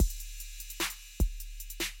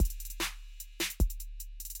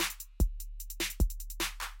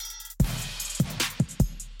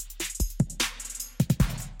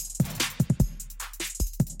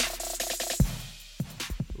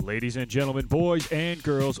Ladies and gentlemen, boys and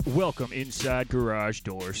girls, welcome inside Garage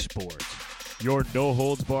Door Sports, your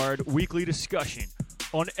no-holds-barred weekly discussion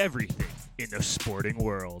on everything in the sporting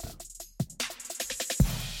world.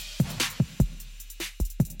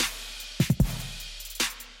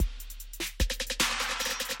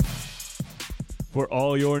 For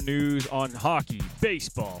all your news on hockey,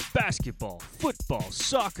 baseball, basketball, football,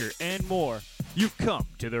 soccer, and more, you've come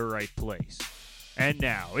to the right place. And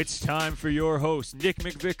now it's time for your hosts, Nick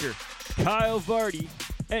McVicker, Kyle Vardy,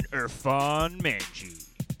 and Irfan Manji.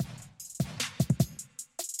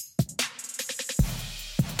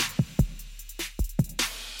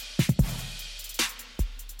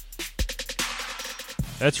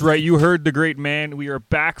 That's right, you heard the great man. We are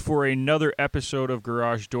back for another episode of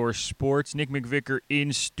Garage Door Sports. Nick McVicker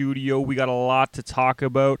in studio. We got a lot to talk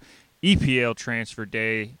about. EPL transfer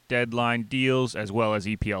day, deadline deals, as well as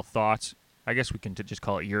EPL thoughts. I guess we can just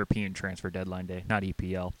call it European transfer deadline day, not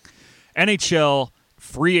EPL. NHL,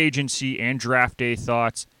 free agency, and draft day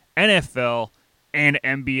thoughts. NFL and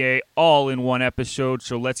NBA all in one episode.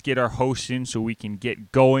 So let's get our hosts in so we can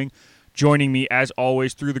get going. Joining me, as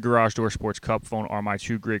always, through the Garage Door Sports Cup phone are my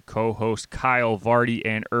two great co-hosts, Kyle Vardy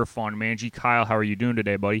and Irfan Manji. Kyle, how are you doing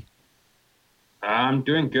today, buddy? I'm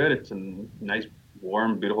doing good. It's a nice,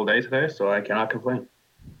 warm, beautiful day today, so I cannot complain.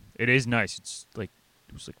 It is nice.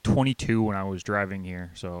 It was like 22 when I was driving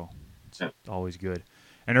here, so it's always good.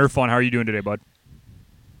 And Irfan, how are you doing today, bud?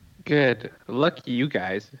 Good. Lucky you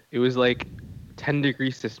guys. It was like 10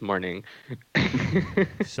 degrees this morning.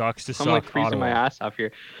 Sucks to suck. I'm like freezing Ottawa. my ass off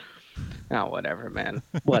here. Oh, whatever, man.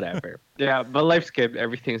 Whatever. Yeah, but life's good.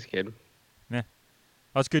 Everything's good.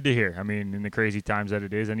 That's good to hear. I mean, in the crazy times that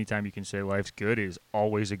it is, anytime you can say life's good is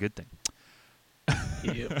always a good thing.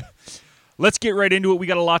 Yep. Let's get right into it. We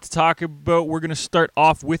got a lot to talk about. We're going to start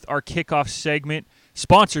off with our kickoff segment,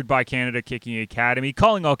 sponsored by Canada Kicking Academy,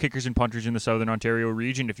 calling all kickers and punters in the Southern Ontario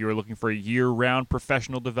region. If you are looking for a year-round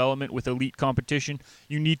professional development with elite competition,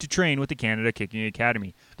 you need to train with the Canada Kicking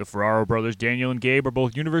Academy. The Ferraro brothers, Daniel and Gabe, are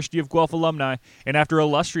both University of Guelph alumni, and after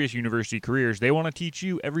illustrious university careers, they want to teach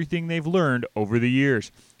you everything they've learned over the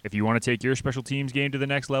years. If you want to take your special teams game to the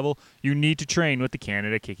next level, you need to train with the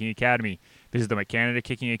Canada Kicking Academy. Visit them at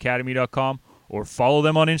CanadaKickingAcademy.com or follow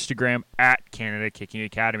them on Instagram at Canada Kicking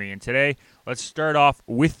Academy. And today, let's start off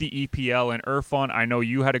with the EPL. And Irfan, I know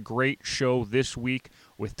you had a great show this week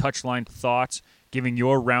with Touchline Thoughts, giving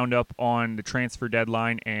your roundup on the transfer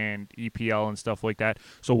deadline and EPL and stuff like that.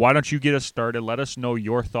 So why don't you get us started? Let us know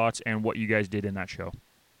your thoughts and what you guys did in that show.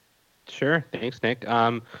 Sure. Thanks, Nick.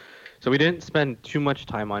 So we didn't spend too much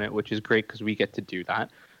time on it, which is great because we get to do that.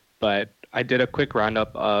 But I did a quick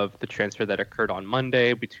roundup of the transfer that occurred on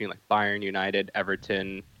Monday between like Bayern, United,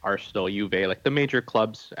 Everton, Arsenal, Juve, like the major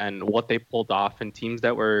clubs, and what they pulled off, and teams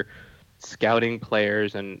that were scouting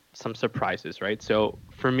players and some surprises, right? So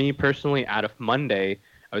for me personally, out of Monday,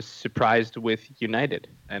 I was surprised with United,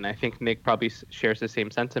 and I think Nick probably shares the same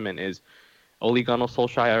sentiment. Is Ole Gunnar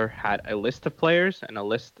Solskjaer had a list of players and a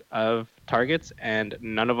list of targets, and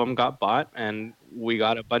none of them got bought, and we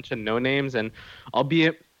got a bunch of no names, and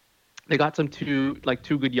albeit they got two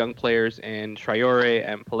good young players in Traore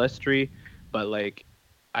and Palestri, but like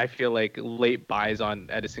I feel like late buys on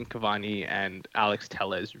Edison Cavani and Alex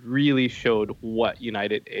Telles really showed what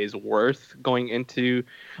United is worth going into.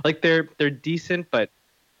 Like they're decent, but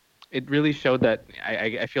it really showed that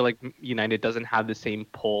I feel like United doesn't have the same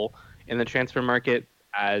pull in the transfer market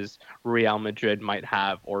as Real Madrid might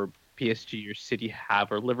have, or PSG or City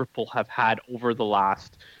have, or Liverpool have had over the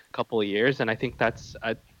last couple of years. And I think that's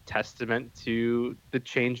a testament to the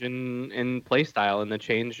change in play style and the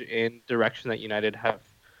change in direction that United have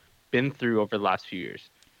been through over the last few years.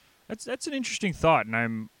 That's an interesting thought, and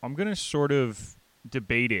I'm going to sort of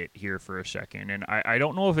debate it here for a second. And I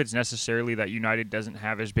don't know if it's necessarily that United doesn't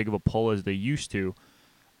have as big of a pull as they used to.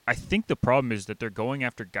 I think the problem is that they're going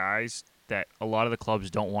after guys that a lot of the clubs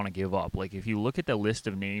don't want to give up. Like, if you look at the list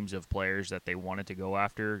of names of players that they wanted to go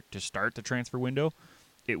after to start the transfer window,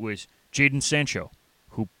 it was Jadon Sancho,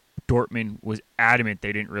 who Dortmund was adamant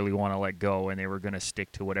they didn't really want to let go, and they were going to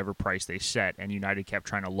stick to whatever price they set, and United kept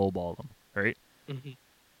trying to lowball them, right? Mm-hmm.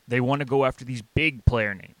 They want to go after these big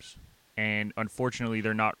player names. And unfortunately,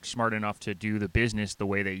 they're not smart enough to do the business the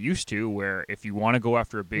way they used to, where if you want to go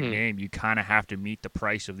after a big name, you kind of have to meet the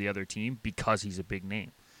price of the other team because he's a big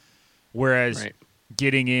name. Whereas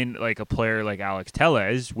getting in like a player like Alex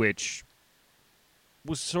Telles, which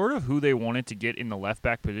was sort of who they wanted to get in the left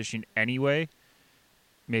back position anyway.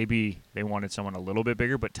 Maybe they wanted someone a little bit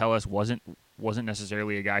bigger, but Telles wasn't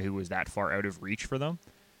necessarily a guy who was that far out of reach for them.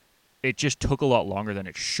 It just took a lot longer than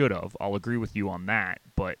it should have. I'll agree with you on that,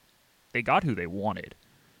 but they got who they wanted.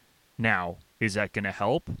 Now, is that going to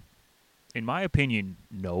help? In my opinion,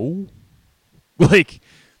 no. Like,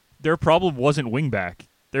 their problem wasn't wingback.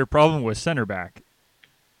 Their problem was center back.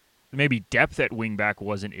 Maybe depth at wingback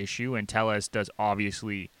was an issue, and Tellez does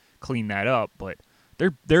obviously clean that up, but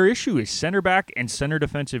their issue is center back and center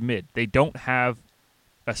defensive mid. They don't have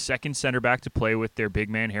a second center back to play with their big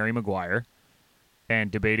man, Harry Maguire. And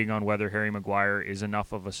debating on whether Harry Maguire is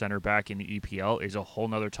enough of a center back in the EPL is a whole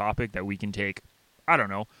nother topic that we can take,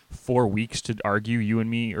 4 weeks to argue, you and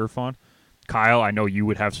me, Irfan. Kyle, I know you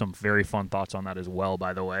would have some very fun thoughts on that as well,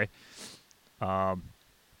 by the way.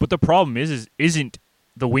 But the problem isn't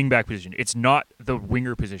the wingback position. It's not the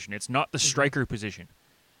winger position. It's not the striker position.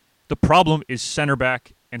 The problem is center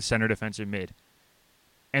back and center defensive mid.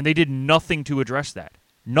 And they did nothing to address that.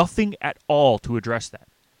 Nothing at all to address that.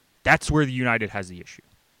 That's where the United has the issue.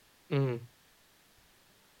 Mm-hmm.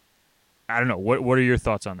 I don't know. What are your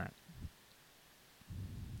thoughts on that?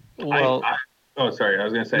 Well, sorry. I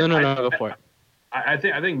was going to say. No, go for it. I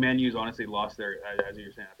think Man U's honestly lost their, as you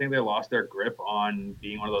were saying, I think they lost their grip on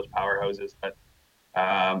being one of those powerhouses that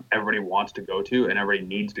everybody wants to go to and everybody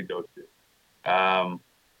needs to go to.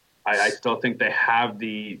 I still think they have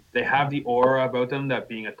the aura about them that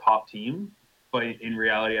being a top team, but in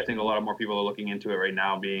reality, I think a lot more people are looking into it right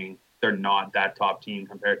now, being they're not that top team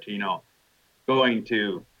compared to going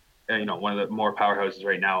to one of the more powerhouses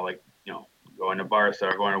right now, like going to Barca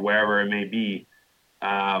or going to wherever it may be.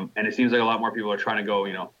 And it seems like a lot more people are trying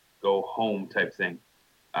to go home type thing.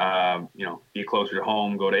 Be closer to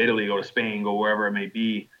home, go to Italy, go to Spain, go wherever it may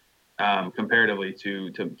be, comparatively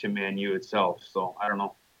to Man U itself. So I don't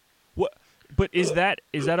know. What? But is that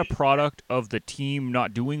a product of the team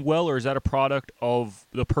not doing well, or is that a product of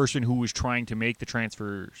the person who was trying to make the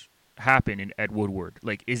transfers happen in Ed Woodward?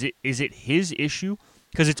 Like, is it his issue?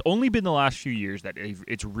 Because it's only been the last few years that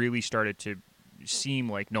it's really started to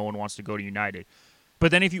seem like no one wants to go to United.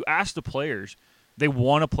 But then if you ask the players, they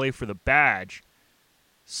want to play for the badge.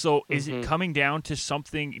 So is it coming down to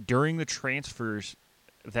something during the transfers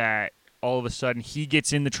that all of a sudden he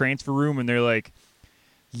gets in the transfer room and they're like,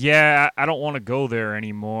 yeah, I don't want to go there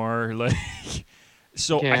anymore. Like,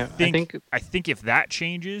 so yeah, I think if that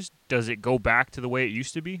changes, does it go back to the way it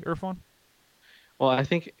used to be, Irfan? Well, I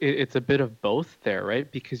think it's a bit of both there, right?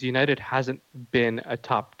 Because United hasn't been a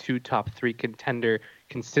top 2, top 3 contender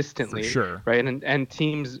consistently, for sure, right? And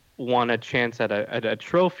teams want a chance at a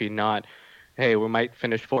trophy, not, hey, we might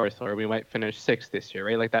finish 4th or we might finish 6th this year,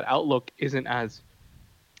 right? Like that outlook isn't as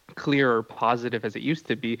clear or positive as it used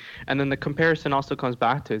to be. And then the comparison also comes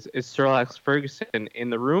back to is Sir Alex Ferguson in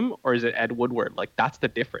the room or is it Ed Woodward? Like that's the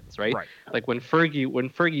difference, right? Like when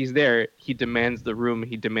Fergie's there, he demands the room,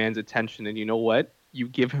 he demands attention, and you know what? You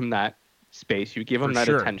give him that space, you give him that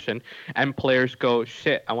attention, and players go,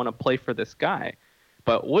 shit, I want to play for this guy.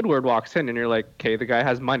 But Woodward walks in and you're like, okay, the guy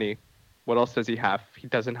has money. What else does he have? He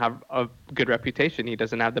doesn't have a good reputation. He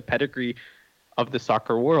doesn't have the pedigree of the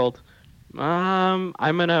soccer world. I'm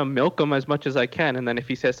gonna milk him as much as I can, and then if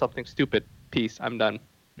he says something stupid, peace, I'm done.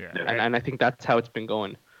 Yeah, and I think that's how it's been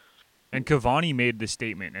going. And Cavani made this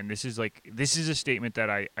statement, and this is a statement that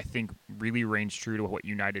I think really reigns true to what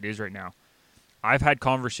United is right now. I've had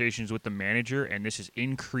conversations with the manager, and this has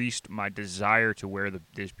increased my desire to wear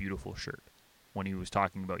this beautiful shirt. When he was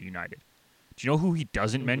talking about United, do you know who he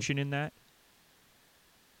doesn't mention in that?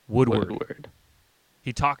 Woodward.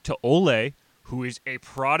 He talked to Ole, who is a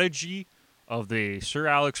prodigy of the Sir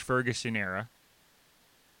Alex Ferguson era.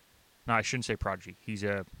 No, I shouldn't say prodigy. He's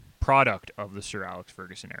a product of the Sir Alex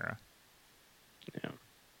Ferguson era. Yeah.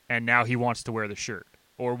 And now he wants to wear the shirt,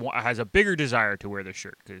 or has a bigger desire to wear the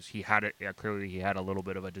shirt, because he had it. Yeah, clearly he had a little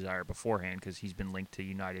bit of a desire beforehand, because he's been linked to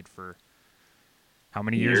United for how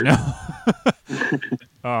many years now?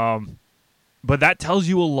 But that tells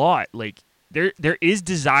you a lot. Like there is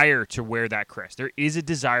desire to wear that crest. There is a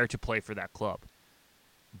desire to play for that club.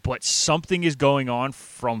 But something is going on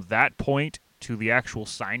from that point to the actual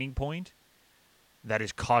signing point that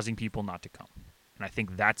is causing people not to come. And I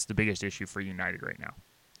think that's the biggest issue for United right now.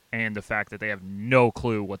 And the fact that they have no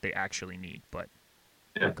clue what they actually need, but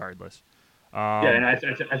regardless. And I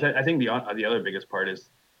think the other biggest part is,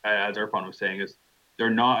 as Irfan was saying, is they're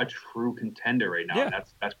not a true contender right now. Yeah. And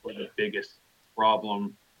that's where the biggest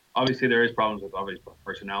problem. Obviously, there is problems with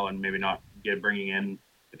personnel and maybe not bringing in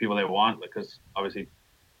the people they want, because obviously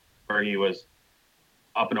Fergie was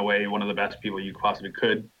up and away one of the best people you possibly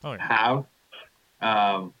could have.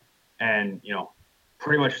 And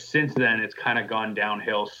pretty much since then, it's kind of gone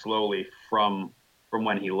downhill slowly from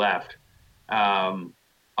when he left.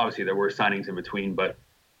 Obviously, there were signings in between, but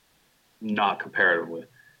not comparatively.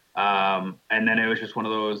 And then it was just one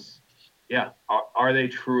of those, are they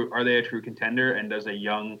true? Are they a true contender? And does a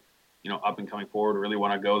young, up and coming forward really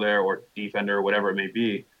want to go there, or defender, or whatever it may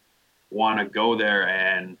be, want to go there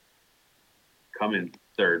and come in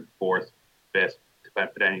third, fourth, fifth,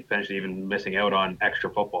 potentially even missing out on extra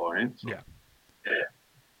football, right? So, Yeah.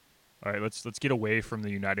 All right, let's get away from the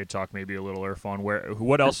United talk maybe a little, Irfan.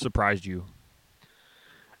 What else surprised you?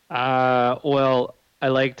 Well, I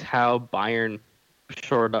liked how Bayern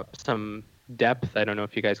shored up some depth. I don't know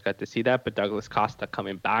if you guys got to see that, but Douglas Costa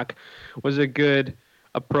coming back was a good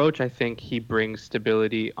approach. I think he brings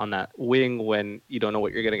stability on that wing when you don't know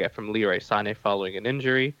what you're going to get from Leroy Sané following an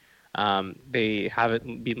injury. They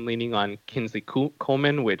haven't been leaning on Kingsley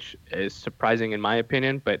Coleman, which is surprising in my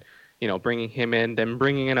opinion, but bringing him in, then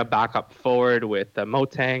bringing in a backup forward with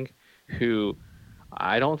Motang, who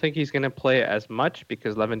I don't think he's going to play as much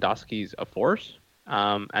because Lewandowski's a force.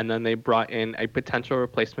 And then they brought in a potential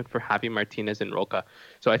replacement for Javi Martinez and Roca.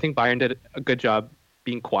 So I think Bayern did a good job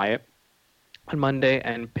being quiet on Monday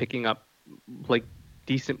and picking up like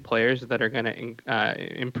decent players that are going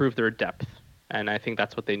to improve their depth. And I think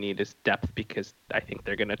that's what they need is depth because I think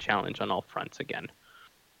they're going to challenge on all fronts again.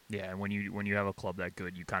 Yeah, and when you have a club that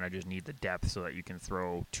good, you kind of just need the depth so that you can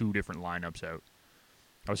throw two different lineups out.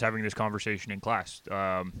 I was having this conversation in class.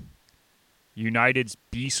 United's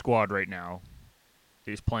B squad right now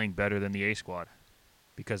is playing better than the A squad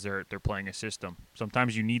because they're playing a system.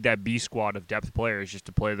 Sometimes you need that B squad of depth players just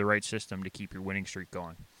to play the right system to keep your winning streak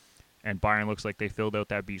going. And Bayern looks like they filled out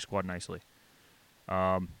that B squad nicely.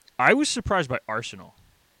 I was surprised by Arsenal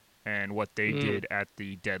and what they did at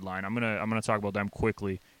the deadline. I'm gonna talk about them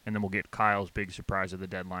quickly, and then we'll get Kyle's big surprise of the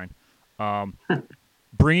deadline.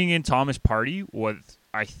 Bringing in Thomas Partey was,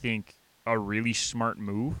 I think, a really smart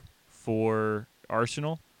move for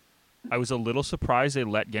Arsenal. I was a little surprised they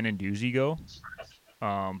let Guendouzi go,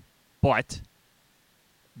 but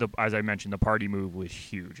as I mentioned, the Partey move was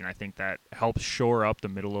huge, and I think that helps shore up the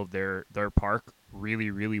middle of their park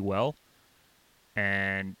really, really well.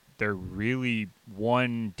 And they're really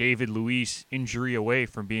one David Luiz injury away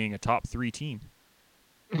from being a top 3 team.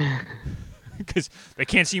 Because they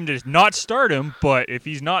can't seem to not start him, but if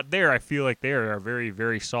he's not there, I feel like they are a very,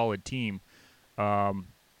 very solid team. What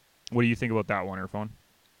do you think about that one, Irfan?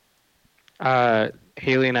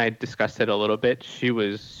 Haley and I discussed it a little bit. She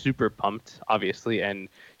was super pumped, obviously, and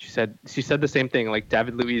she said the same thing. Like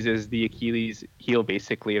David Luiz is the Achilles heel,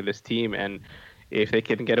 basically, of this team, and if they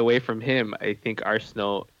can get away from him, I think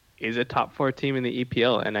Arsenal is a top 4 team in the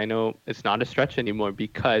EPL. And I know it's not a stretch anymore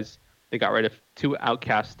because they got rid of 2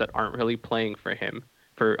 outcasts that aren't really playing for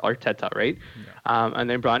Arteta, right? Yeah. And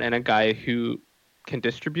they brought in a guy who can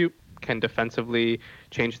distribute, can defensively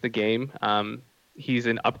change the game. He's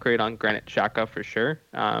an upgrade on Granit Xhaka for sure.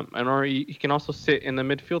 Or he can also sit in the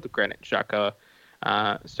midfield of Granit Xhaka.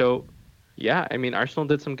 So, yeah, I mean, Arsenal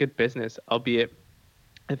did some good business, albeit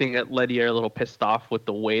I think that Letty are a little pissed off with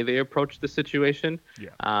the way they approached the situation.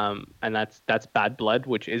 Yeah. And that's bad blood,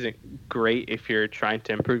 which isn't great if you're trying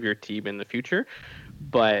to improve your team in the future.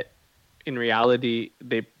 But in reality,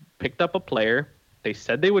 they picked up a player they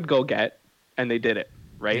said they would go get, and they did it,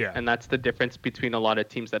 right? Yeah. And that's the difference between a lot of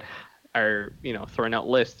teams that are, throwing out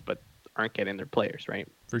lists but aren't getting their players, right?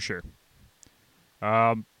 For sure.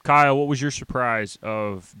 Kyle, what was your surprise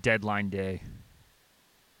of deadline day?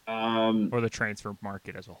 Or the transfer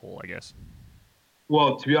market as a whole, I guess.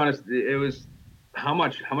 Well, to be honest, it was how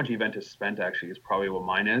much Juventus spent actually is probably what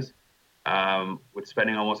mine is. With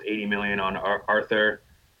spending almost 80 million on Arthur,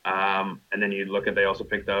 and then you look at they also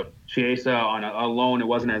picked up Chiesa on a loan. It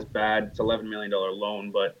wasn't as bad. It's $11 million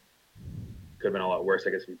loan, but could have been a lot worse,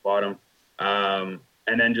 I guess, if you bought him.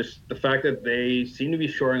 And then just the fact that they seem to be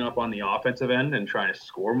shoring up on the offensive end and trying to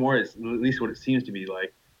score more is at least what it seems to be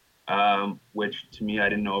like. Which to me, I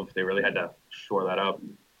didn't know if they really had to shore that up.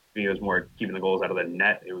 I think it was more keeping the goals out of the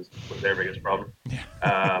net. It was their biggest problem.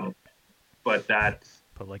 Yeah. But that's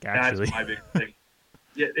actually, that's my big thing.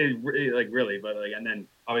 Yeah, really, but and then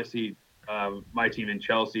obviously my team in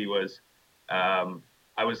Chelsea was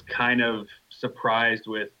I was kind of surprised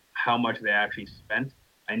with how much they actually spent.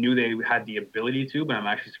 I knew they had the ability to, but I'm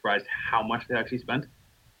actually surprised how much they actually spent.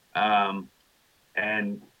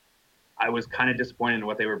 And I was kind of disappointed in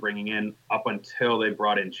what they were bringing in up until they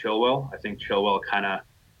brought in Chilwell. I think Chilwell kind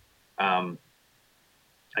of,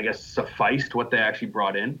 I guess, sufficed what they actually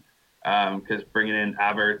brought in, because bringing in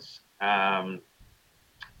Havertz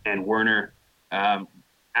and Werner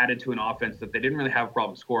added to an offense that they didn't really have a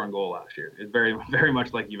problem scoring goal last year. It's very, very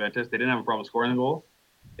much like Juventus. They didn't have a problem scoring the goal.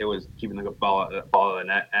 It was keeping the ball out of the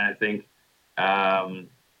net. And I think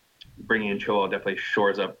bringing in Chilwell definitely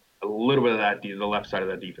shores up a little bit of that, the left side of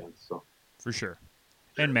that defense. So. For sure.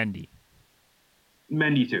 And Mendy.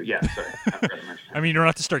 Mendy too. Yeah, sorry, I forgot to mention. I mean, you don't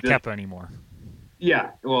have to start The- Kepa anymore.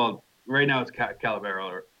 Yeah, well, right now it's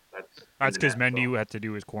Calavera. That's because in the net, Mendy so. had to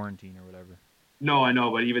do his quarantine or whatever. No, I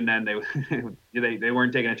know, but even then they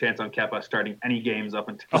weren't taking a chance on Kepa starting any games up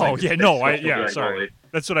until. Oh like, yeah, they no, switched to yeah, like sorry. goalie.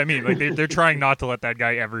 That's what I mean. Like they're trying not to let that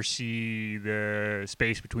guy ever see the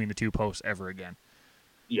space between the two posts ever again.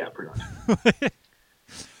 Yeah, pretty much.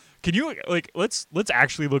 Can you let's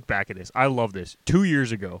actually look back at this. I love this. 2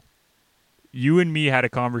 years ago, you and me had a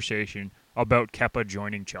conversation about Kepa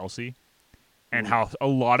joining Chelsea and how a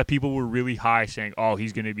lot of people were really high saying, "Oh,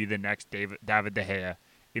 he's going to be the next David De Gea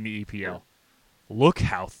in the EPL." Yeah. Look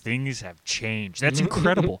how things have changed. That's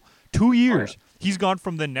incredible. 2 years. He's gone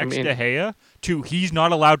from the next De Gea to he's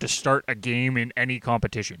not allowed to start a game in any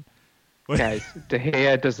competition. Guys, De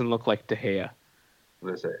Gea doesn't look like De Gea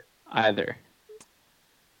What did I say? either.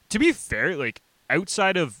 To be fair, like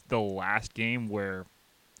outside of the last game where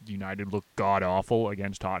United looked god awful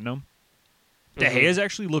against Tottenham, De Gea's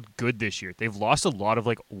actually looked good this year. They've lost a lot of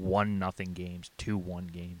like 1-0 games,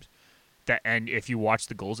 2-1 games. And if you watch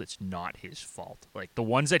the goals, it's not his fault. Like the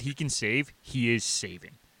ones that he can save, he is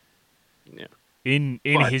saving. Yeah. In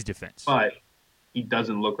his defense. But he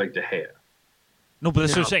doesn't look like De Gea. No, but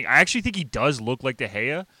that's what I'm saying. I actually think he does look like De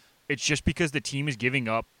Gea. It's just because the team is giving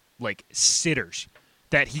up like sitters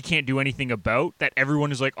that he can't do anything about. That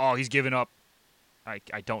everyone is like, oh, he's given up.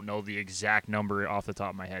 I don't know the exact number off the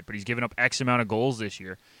top of my head, but he's given up X amount of goals this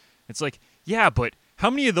year. It's like, yeah, but how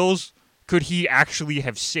many of those could he actually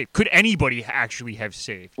have saved? Could anybody actually have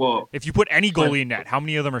saved? Well, if you put any goalie in net, how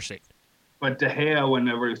many of them are saved? But De Gea,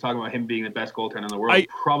 whenever he was talking about him being the best goaltender in the world,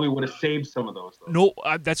 probably would have saved some of those. Though.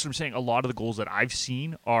 No, that's what I'm saying. A lot of the goals that I've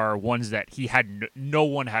seen are ones that he had no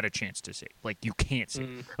one had a chance to save. Like you can't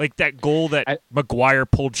save. Like that goal that Maguire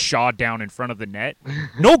pulled Shaw down in front of the net.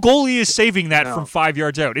 No goalie is saving that from 5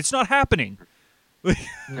 yards out. It's not happening.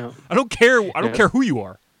 No, I don't care. I don't care who you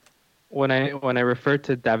are. When I refer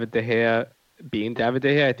to David De Gea being David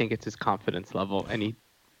De Gea, I think it's his confidence level, and he.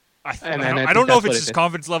 I don't know if it's his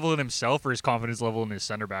confidence level in himself or his confidence level in his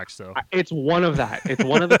center backs, though. It's one of that. It's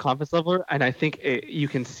one of the confidence level, and I think you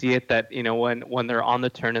can see it that when they're on the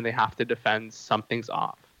turn and they have to defend, something's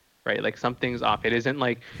off, right? Like something's off. It isn't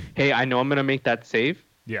like, hey, I know I'm gonna make that save.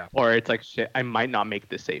 Yeah. Or it's like, shit, I might not make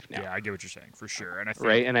this save now. Yeah, I get what you're saying for sure, and I think,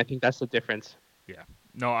 right, and I think that's the difference. Yeah.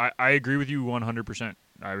 No, I agree with you 100%.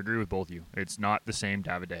 I agree with both of you. It's not the same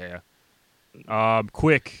David De Gea.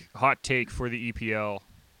 Quick hot take for the EPL.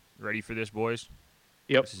 Ready for this, boys?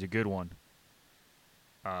 Yep. This is a good one.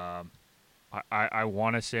 I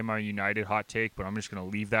want to say my United hot take, but I'm just going to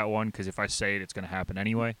leave that one because if I say it, it's going to happen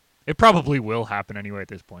anyway. It probably will happen anyway at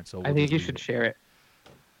this point. So I think you should share it.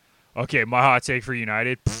 Okay, my hot take for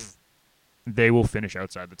United, they will finish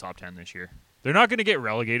outside the top 10 this year. They're not going to get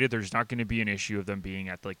relegated. There's not going to be an issue of them being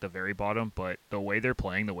at like the very bottom, but the way they're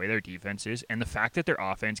playing, the way their defense is, and the fact that their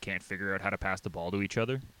offense can't figure out how to pass the ball to each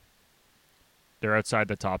other, they're outside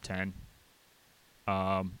the top 10.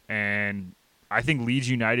 And I think Leeds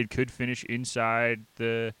United could finish inside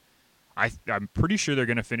the... I'm pretty sure they're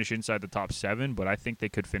going to finish inside the top 7, but I think they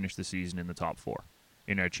could finish the season in the top 4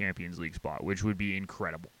 in a Champions League spot, which would be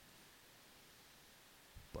incredible.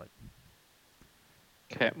 But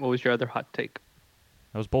okay, what was your other hot take?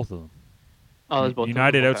 that was both of them. Oh, that was both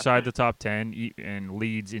United of them. Okay. outside the top 10 and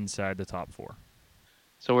Leeds inside the top 4.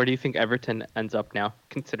 So where do you think Everton ends up now,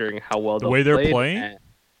 considering how well The way they're played playing,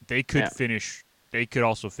 they could finish. They could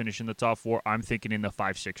also finish in the top 4. I'm thinking in the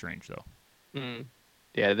 5-6 range, though.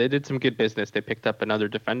 Yeah, they did some good business. They picked up another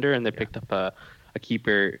defender, and they picked up a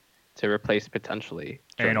keeper to replace potentially.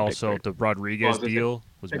 And also the Rodriguez deal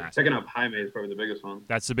was massive. Picking up Jaime is probably the biggest one.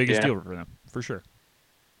 That's the biggest deal for them, for sure.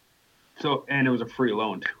 So, and it was a free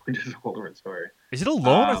loan, which is a whole different story. Is it a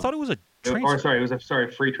loan? I thought it was a transfer. It was a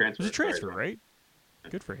free transfer. It was a transfer, right?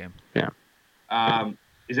 Good for him. Yeah.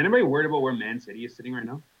 Is anybody worried about where Man City is sitting right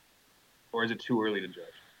now? Or is it too early to judge?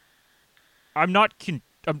 I'm not...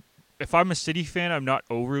 if I'm a City fan, I'm not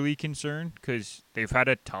overly concerned because they've had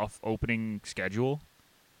a tough opening schedule.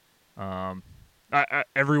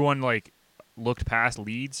 Everyone looked past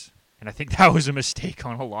Leeds, and I think that was a mistake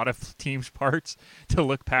on a lot of teams' parts to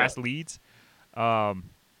look past Leeds. But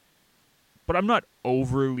I'm not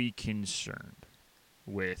overly concerned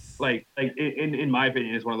with in my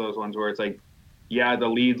opinion, it's one of those ones where it's like, yeah, the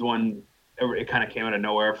Leeds one, it kind of came out of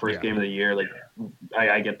nowhere, first game of the year. Like,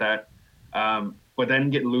 I get that. But then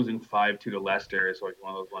losing 5-2 to Leicester is like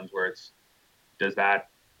one of those ones where does that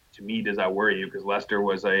worry you? Because Leicester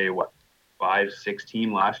was a 5-6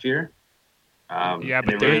 team last year. But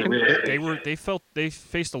they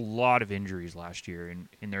faced a lot of injuries last year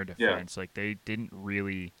in their defense. Like they didn't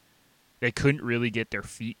really they couldn't really get their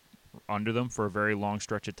feet under them for a very long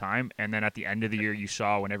stretch of time. And then at the end of the year, you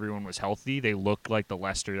saw when everyone was healthy, they looked like the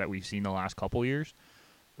Leicester that we've seen the last couple years.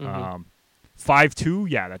 Mm-hmm. 5-2,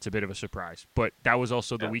 yeah, that's a bit of a surprise. But that was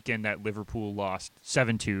also the Yeah. weekend that Liverpool lost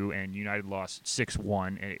 7-2 and United lost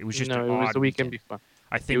 6-1. And it was just No, an it was odd the weekend weekend. before.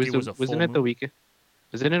 I think it was a full wasn't it the moon. weekend?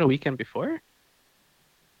 Was it in a weekend before?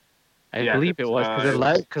 I Yeah, believe it was it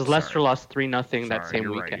was- because Leicester sorry. lost 3-0 that Sorry, same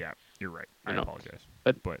you're right. weekend. Yeah, you're right. I You know, apologize.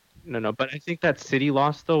 but But no. But I think that City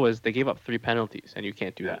loss though was they gave up 3 penalties, and you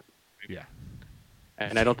can't do Yeah. that. yeah,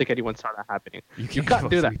 And I don't think anyone saw that happening. you can't can't give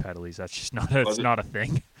do up that. 3 penalties. That's just not. That's Was it- not a thing.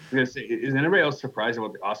 I was gonna say, is anybody else surprised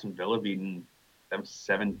about the Aston Villa beating them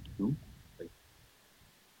 7-2?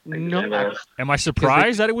 No, anybody else? Am I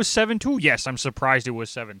surprised that it was 7-2? Yes, I'm surprised it was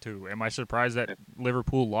 7-2. Am I surprised that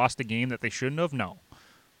Liverpool lost a game that they shouldn't have? No.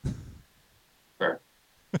 Fair.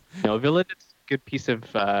 no, Villa did a good piece of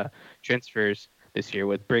transfers this year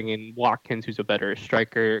with bringing Watkins, who's a better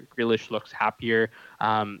striker. Grealish looks happier.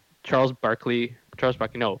 Charles Barkley.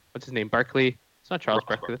 No, what's his name? Barkley. It's not Charles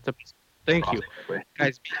Ross Barkley. Thank you. Barkley.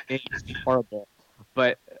 Guys, being names is horrible.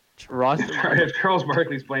 But Ross, If Charles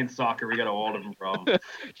Barkley's playing soccer, we got a wall of him problem.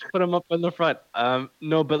 put him up in the front.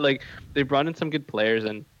 No, but like they brought in some good players,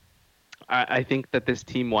 and I think that this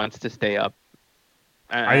team wants to stay up.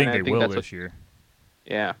 I think they will that's this year.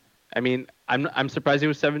 Yeah, I mean, I'm surprised it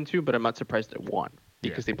was 7-2, but I'm not surprised it won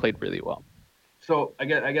because they played really well. So I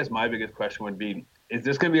guess my biggest question would be: is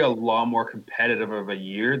this going to be a lot more competitive of a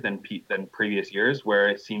year than previous years, where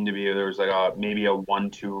it seemed to be there was like maybe a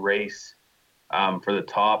 1-2 race for the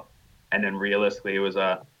top, and then realistically it was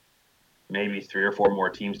maybe 3 or 4 more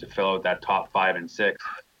teams to fill out that top 5 and 6.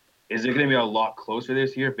 Is it going to be a lot closer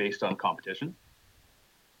this year based on competition?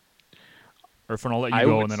 Irfan, I'll let you I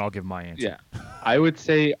go, would and then I'll give my answer. Yeah, I would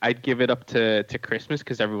say I'd give it up to Christmas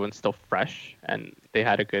because everyone's still fresh and they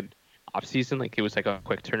had a good off season. Like it was like a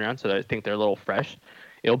quick turnaround, so I think they're a little fresh.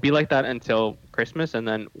 It'll be like that until Christmas, and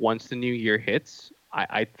then once the new year hits,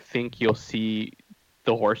 I think you'll see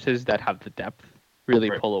the horses that have the depth really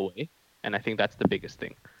Right. pull away, and I think that's the biggest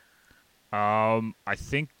thing. I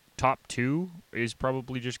think top 2 is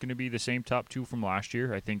probably just going to be the same top 2 from last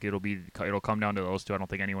year. I think it'll come down to those two. I don't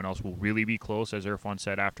think anyone else will really be close, as Irfan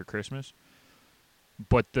said, after Christmas.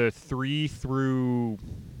 But the 3 through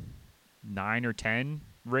 9 or 10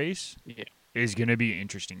 race Yeah. is going to be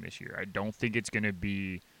interesting this year. I don't think it's going to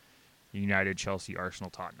be United, Chelsea,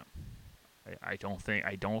 Arsenal, Tottenham. I don't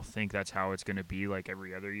think that's how it's going to be like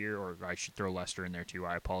every other year. Or I should throw Leicester in there too.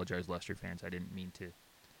 I apologize, Leicester fans. I didn't mean to.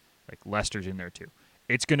 Like Leicester's in there too.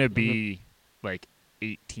 It's going to be like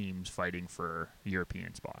 8 teams fighting for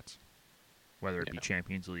European spots, whether it be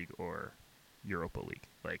Champions League or Europa League.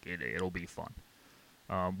 Like it'll be fun.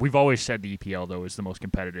 We've always said the EPL though is the most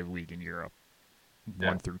competitive league in Europe,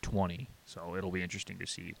 1 through 20. So it'll be interesting to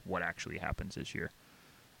see what actually happens this year.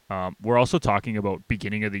 We're also talking about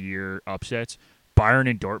beginning of the year upsets. Bayern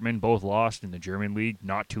and Dortmund both lost in the German league,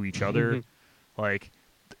 not to each other. Like,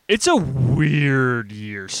 it's a weird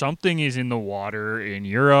year. Something is in the water in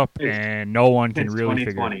Europe, and no one can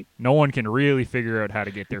really figure out how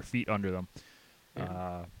to get their feet under them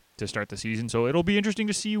to start the season. So it'll be interesting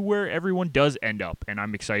to see where everyone does end up, and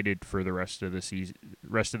I'm excited for the rest of the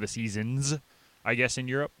seasons, I guess, in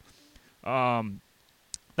Europe.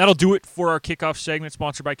 That'll do it for our kickoff segment,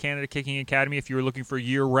 sponsored by Canada Kicking Academy. If you're looking for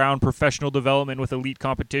year-round professional development with elite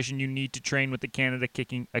competition, you need to train with the Canada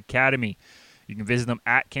Kicking Academy. You can visit them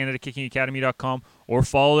at CanadaKickingAcademy.com or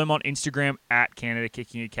follow them on Instagram at Canada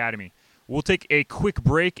Kicking Academy. We'll take a quick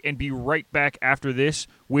break and be right back after this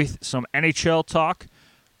with some NHL talk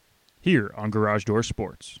here on Garage Door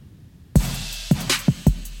Sports.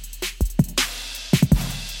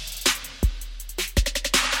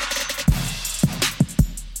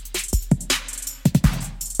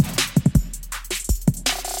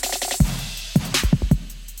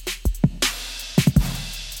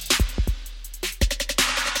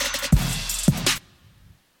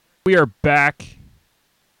 We are back.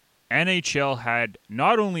 NHL had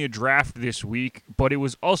not only a draft this week, but it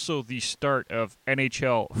was also the start of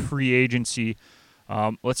NHL free agency.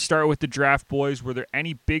 Let's start with the draft, boys. Were there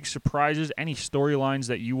any big surprises, any storylines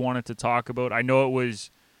that you wanted to talk about? I know it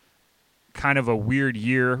was kind of a weird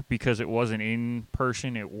year because it wasn't in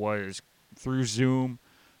person. It was through Zoom.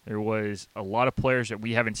 There was a lot of players that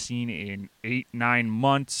we haven't seen in 8-9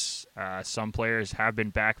 months. Some players have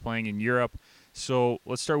been back playing in Europe. So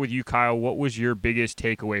let's start with you, Kyle. What was your biggest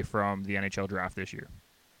takeaway from the NHL draft this year?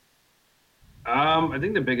 I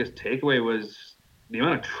think the biggest takeaway was the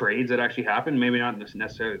amount of trades that actually happened. Maybe not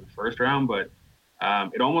necessarily the first round, but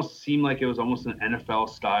it almost seemed like it was almost an NFL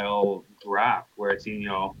style draft where it seemed,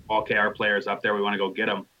 okay, our player's up there, we want to go get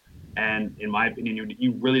them. And in my opinion,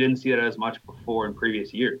 you really didn't see that as much before in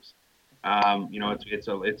previous years. It's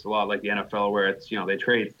a lot like the NFL where it's, they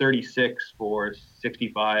trade 36 for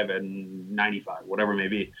 65 and 95, whatever it may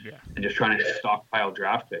be, and just trying to stockpile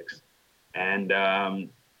draft picks. And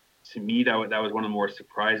to me, that was one of the more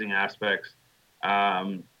surprising aspects.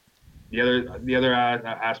 The other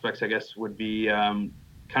aspects, I guess, would be kind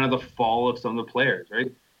of the fall of some of the players,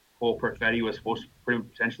 right? Cole Perfetti was supposed to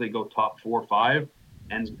potentially go top 4 or 5,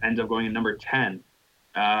 and ends up going in number 10.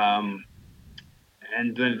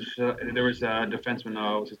 And then there was a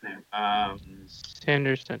defenseman. What's his name?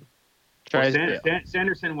 Sanderson.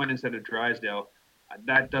 Sanderson went instead of Drysdale.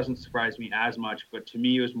 That doesn't surprise me as much, but to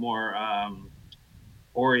me, it was more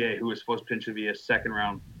Poirier, who was supposed to potentially be a second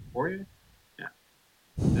round. Poirier? Yeah.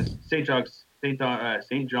 St. John's Sea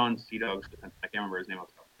Dogs. I can't remember his name off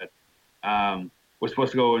the top of my head. Was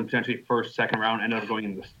supposed to go in potentially first, second round, ended up going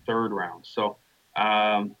in the third round. So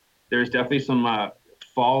there's definitely some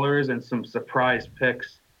fallers and some surprise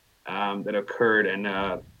picks that occurred, and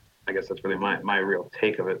I guess that's really my real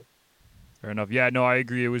take of it. Fair enough. Yeah, no, I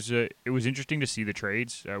agree. It was interesting to see the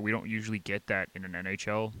trades. We don't usually get that in an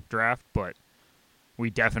NHL draft, but we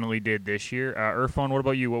definitely did this year. Irfan, what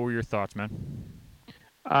about you? What were your thoughts, man?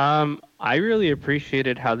 I really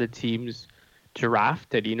appreciated how the teams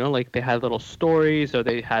drafted. Like they had little stories, or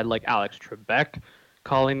they had like Alex Trebek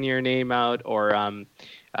calling your name out, or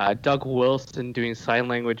Doug Wilson doing sign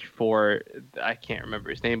language for, I can't remember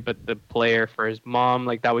his name, but the player for his mom.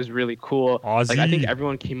 Like that was really cool. Ozzy. Like I think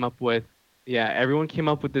everyone came up with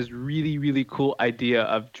this really, really cool idea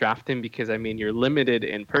of drafting, because you're limited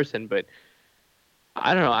in person, but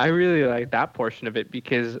I don't know. I really like that portion of it,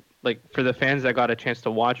 because like for the fans that got a chance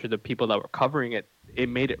to watch, or the people that were covering it, it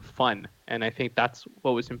made it fun. And I think that's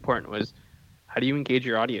what was important, was how do you engage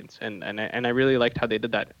your audience? And I really liked how they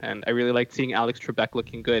did that. And I really liked seeing Alex Trebek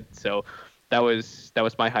looking good. So that was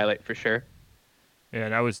my highlight for sure. Yeah,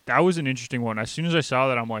 that was an interesting one. As soon as I saw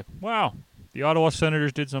that, I'm like, wow, the Ottawa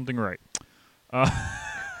Senators did something right.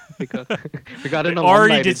 we got an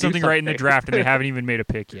already did something right in the draft, and they haven't even made a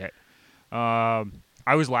pick yet.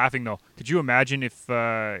 I was laughing though. Could you imagine if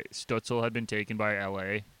Stützle had been taken by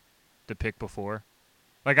LA the pick before?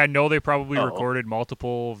 Like, I know they probably recorded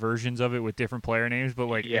multiple versions of it with different player names, but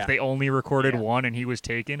like if they only recorded one and he was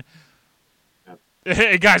taken,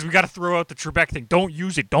 hey guys, we got to throw out the Trebek thing. Don't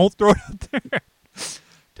use it. Don't throw it out there.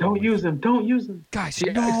 Don't use them. Don't use them, guys.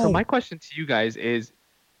 Yeah, no. So my question to you guys is,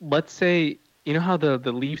 let's say how the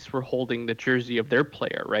Leafs were holding the jersey of their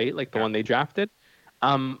player, right? Like the one they drafted.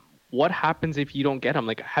 What happens if you don't get them?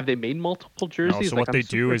 Like, have they made multiple jerseys? No, so like, what they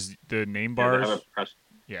do is the name bars.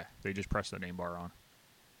 Yeah, they just press the name bar on.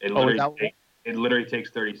 It literally takes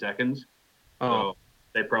 30 seconds. So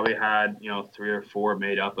they probably had 3 or 4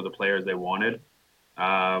 made up of the players they wanted,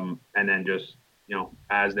 and then just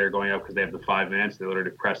as they're going up, because they have the 5 minutes, they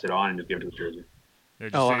literally press it on and just give it to the jersey.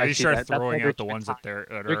 They start throwing out the ones that are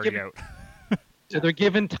already out. So they're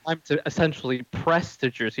given time to essentially press the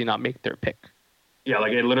jersey, not make their pick. Yeah,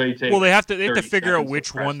 like it literally takes. Well, they have to figure out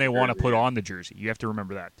which one they want to put on the jersey. You have to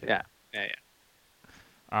remember that too. Yeah.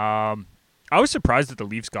 I was surprised that the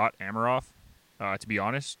Leafs got Amarov. To be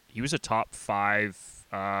honest, he was a top 5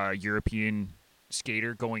 European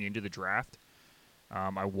skater going into the draft.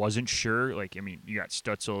 I wasn't sure. Like, you got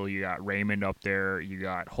Stützle, you got Raymond up there, you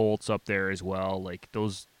got Holtz up there as well. Like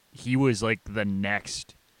he was like the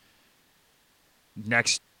next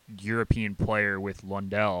European player with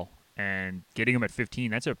Lundell. And getting him at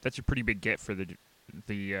 15, that's a pretty big get for the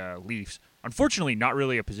Leafs. Unfortunately, not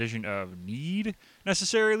really a position of need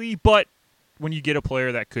necessarily, but when you get a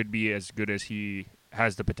player that could be as good as he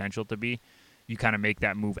has the potential to be, you kind of make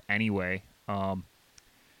that move anyway. And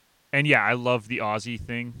yeah, I love the Aussie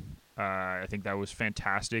thing. I think that was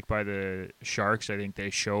fantastic by the Sharks. I think they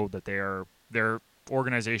showed that their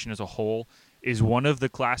organization as a whole is one of the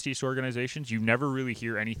classiest organizations. You never really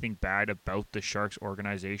hear anything bad about the Sharks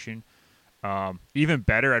organization. Even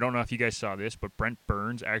better, I don't know if you guys saw this, but Brent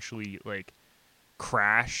Burns actually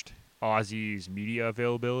crashed Aussie's media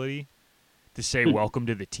availability to say welcome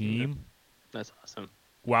to the team. That's awesome.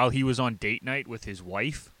 While he was on date night with his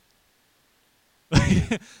wife.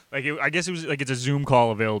 I guess it was it's a Zoom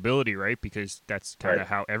call availability, right? Because that's kind of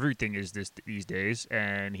how everything is these days.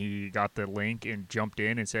 And he got the link and jumped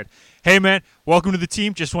in and said, "Hey man, welcome to the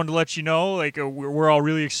team. Just wanted to let you know, we're all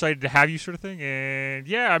really excited to have you," sort of thing. And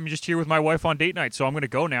yeah, I'm just here with my wife on date night, so I'm gonna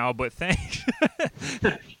go now. But thanks.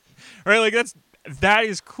 Right? That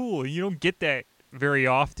is cool. You don't get that very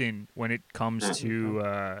often when it comes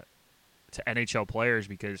to to NHL players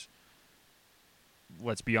because,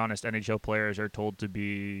 let's be honest, NHL players are told to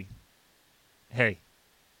be, hey,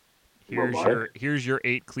 here's your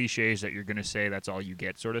 8 cliches that you're gonna say. That's all you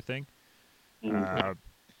get, sort of thing. To I'm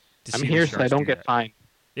see the here so I Sharks don't do get that. fined.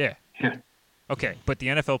 Yeah. Yeah. Okay, but the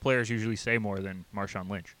NFL players usually say more than Marshawn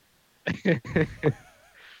Lynch.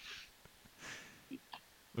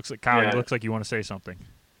 Looks like Kyle. Yeah. You looks like you want to say something.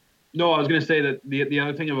 No, I was gonna say that the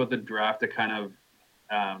other thing about the draft that kind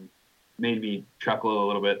of made me chuckle a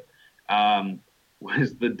little bit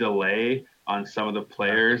was the delay on some of the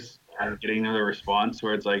players getting their response,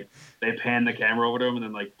 where it's like they pan the camera over to them, and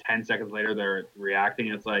then like 10 seconds later they're reacting.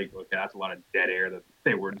 And it's like, okay, that's a lot of dead air that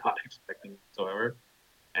they were not expecting whatsoever.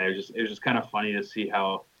 And it was just kind of funny to see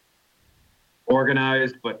how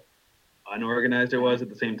organized but unorganized it was at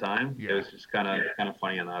the same time. Yeah. It was just kind of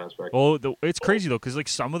funny in that aspect. Well, it's crazy though, because like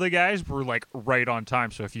some of the guys were like right on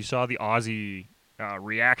time. So if you saw the Aussie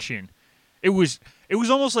reaction, it was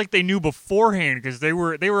almost like they knew beforehand because they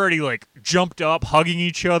were already like jumped up, hugging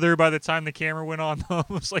each other by the time the camera went on them. It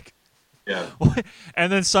was like, Yeah. what?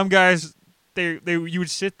 And then some guys, they you would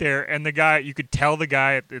sit there and the guy, you could tell the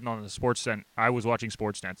guy on the Sportsnet. I was watching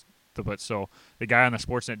Sportsnet, but so the guy on the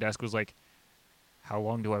Sportsnet desk was like, how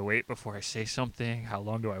long do I wait before I say something? How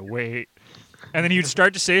long do I wait? And then you'd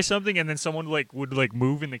start to say something, and then someone would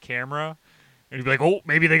move in the camera, and you'd be like, "Oh,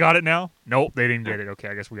 maybe they got it now." Nope, they didn't get it. Okay,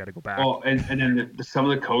 I guess we got to go back. Oh, and then some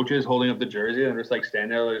of the coaches holding up the jersey and just like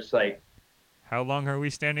standing there, they're just like, How long are we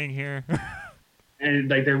standing here? and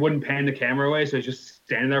like they wouldn't pan the camera away, so he's just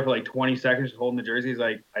standing there for like 20 seconds, just holding the jersey. He's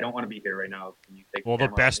like, I don't want to be here right now. Can you take Well, the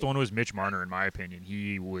camera best off me?" one was Mitch Marner, in my opinion.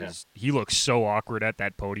 He looked so awkward at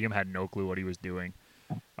that podium, had no clue what he was doing.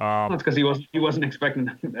 Well, it's because he wasn't expecting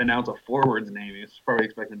to announce a forward's name. He was probably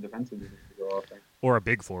expecting the defensive name to go off there. Or a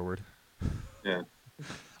big forward. Yeah.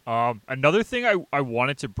 Another thing I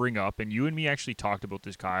wanted to bring up, and you and me actually talked about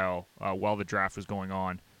this, Kyle, while the draft was going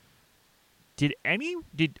on. Did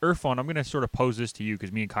Irfan, I'm going to sort of pose this to you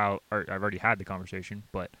because me and Kyle, I've already had the conversation,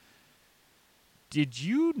 but did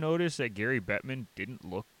you notice that Gary Bettman didn't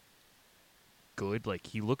look good? Like,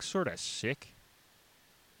 he looked sort of sick.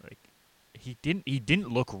 Like, he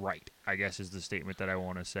didn't look right, I guess is the statement that I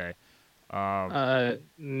want to say.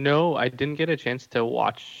 No, I didn't get a chance to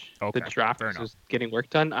watch Okay, the draft. fair As enough. was getting work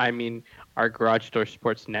done. I mean, our Garage Door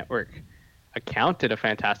Sports Network account did a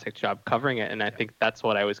fantastic job covering it, and I think that's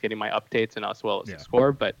what I was getting my updates and as well as Yeah. the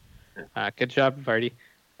score. But good job, Vardy.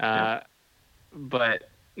 But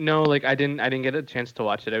no, like I didn't get a chance to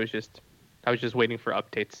watch it. I was just waiting for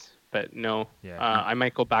updates. But no, Yeah. I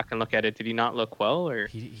might go back and look at it. Did he not look well, or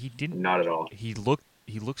He didn't. Not at all. He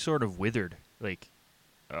looked sort of withered, like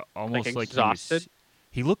almost like exhausted?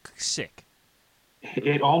 he looked sick.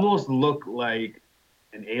 It almost looked like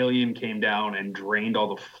an alien came down and drained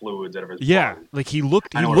all the fluids out of his Yeah, body. like he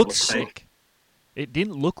looked I know what it sick. looks like. It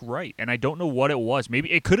didn't look right, and I don't know what it was.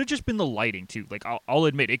 Maybe it could have just been the lighting too. Like I'll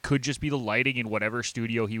admit, it could just be the lighting in whatever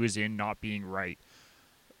studio he was in not being right.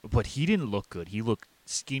 But he didn't look good. He looked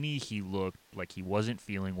skinny. He looked like he wasn't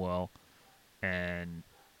feeling well, and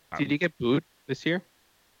did he get booed this year?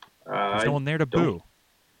 there's no one there to don't- boo.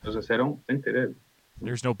 As I said, I don't think they did.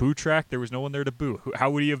 There's no boo track. There was no one there to boo. How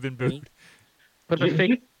would he have been booed? Put a You-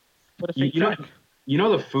 fake you know, track. you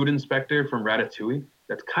know the food inspector from Ratatouille?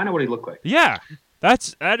 That's kind of what he looked like. Yeah, that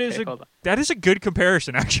is Okay, hold on. that is a good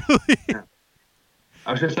comparison, actually.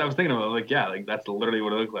 I was thinking about it, like, yeah, like that's literally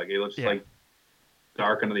what it looked like. He looks Yeah. like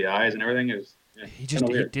dark under the eyes and everything. Is He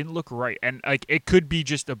didn't look right, and like it could be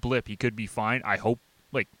just a blip. He could be fine.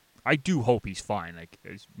 I do hope he's fine. Like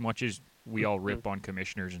as much as we all rip on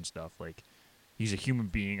commissioners and stuff, like he's a human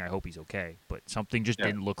being. I hope he's okay. But something just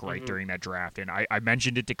didn't look right during that draft, and I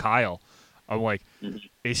mentioned it to Kyle. I'm like,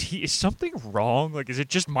 is something wrong? Like, is it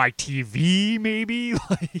just my TV? Maybe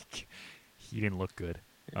like he didn't look good.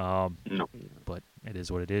 No. But it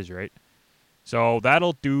is what it is, right? So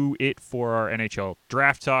that'll do it for our NHL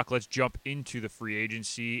draft talk. Let's jump into the free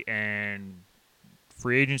agency. And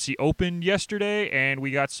free agency opened yesterday, and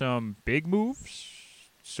we got some big moves,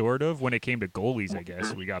 sort of. When it came to goalies, I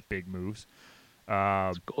guess, we got big moves.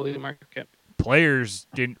 Goalie market. Players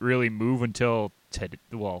didn't really move until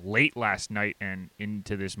late last night and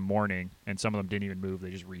into this morning, and some of them didn't even move.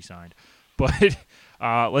 They just re-signed. But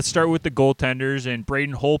let's start with the goaltenders, and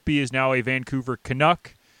Braden Holtby is now a Vancouver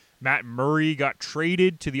Canuck. Matt Murray got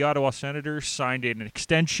traded to the Ottawa Senators, signed an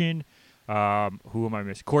extension. Who am I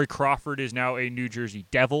missing? Corey Crawford is now a New Jersey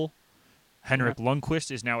Devil. Henrik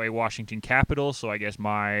Lundqvist is now a Washington Capital, so I guess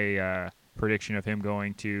my prediction of him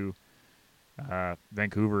going to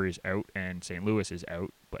Vancouver is out and St. Louis is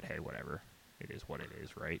out. But hey, whatever. It is what it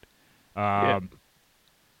is, right?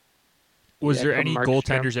 Was Yeah, there any Markstrom.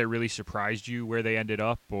 goaltenders that really surprised you where they ended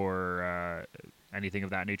up, or anything of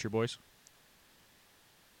that nature, boys?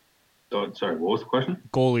 So, sorry, what was the question?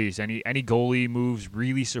 Goalies, any goalie moves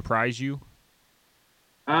really surprise you?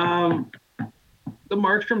 Um, the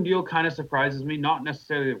Markstrom deal kind of surprises me. Not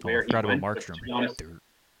necessarily Oh, I where he forgot about went, but Markstrom.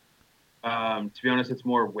 to be honest, it's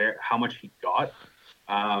more how much he got.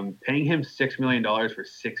 Paying him $6 million for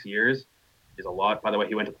 6 years is a lot. By the way,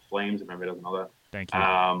 he went to the Flames. If anybody doesn't know Thank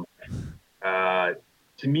that. you.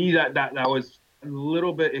 To me, that was a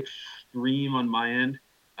little bit extreme on my end.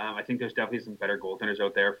 I think there's definitely some better goaltenders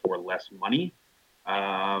out there for less money.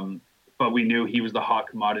 But we knew he was the hot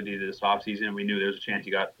commodity this offseason, and we knew there was a chance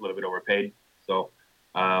he got a little bit overpaid. So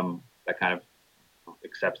that kind of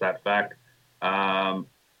accepts that fact.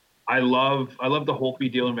 I love the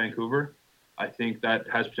Holtby deal in Vancouver. I think that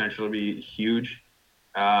has potential to be huge.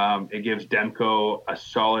 It gives Demko a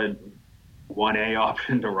solid 1A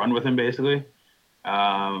option to run with him, basically,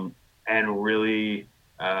 and really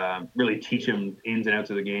teach him ins and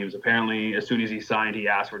outs of the games. Apparently, as soon as he signed, he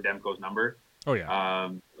asked for Demko's number. Oh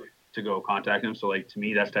yeah. To go contact him. So, like, to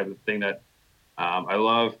me, that's the type of thing that I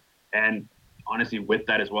love. And honestly, with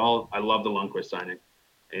that as well, I love the Lundqvist signing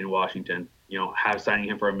in Washington. Signing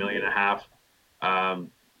him for $1.5 million,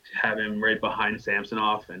 have him right behind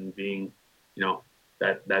Samsonov and being,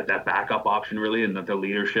 that backup option really, and the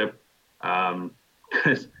leadership.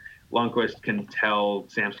 Because Lundqvist can tell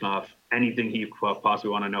Samsonov anything he possibly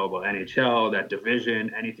want to know about NHL, that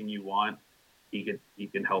division, anything you want, he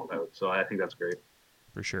can help out. So I think that's great.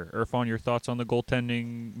 For sure. Irfan, your thoughts on the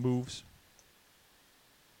goaltending moves?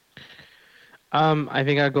 I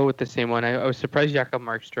think I'll go with the same one. I was surprised Jakob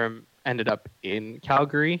Markstrom ended up in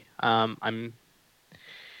Calgary. I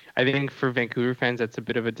think for Vancouver fans, that's a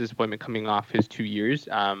bit of a disappointment coming off his 2 years.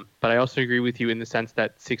 But I also agree with you in the sense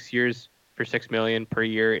that 6 years for $6 million per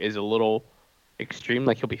year is a little extreme.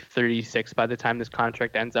 Like, he'll be 36 by the time this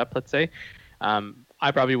contract ends up, let's say.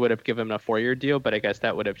 I probably would have given him a 4-year deal, but I guess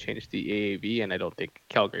that would have changed the AAV, and I don't think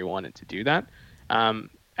Calgary wanted to do that.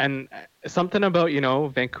 And something about,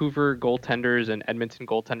 Vancouver goaltenders and Edmonton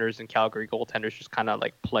goaltenders and Calgary goaltenders just kind of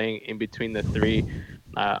like playing in between the three.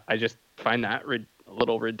 I just find that a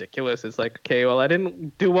little ridiculous. It's like, okay, well, I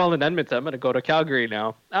didn't do well in Edmonton. I'm going to go to Calgary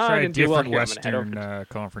now. I didn't do well here. Western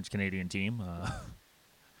Conference Canadian team.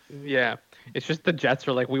 Yeah, it's just the Jets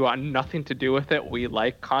are like, we want nothing to do with it. We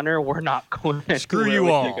like Connor. We're not going to screw you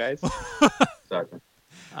all, you guys. Exactly.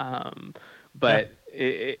 But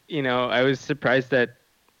I was surprised that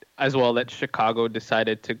as well that Chicago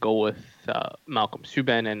decided to go with Malcolm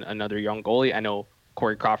Subban and another young goalie. I know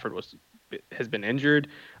Corey Crawford has been injured,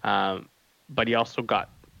 but he also got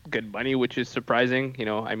good money, which is surprising.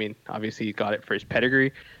 Obviously he got it for his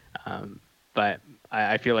pedigree, but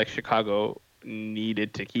I feel like Chicago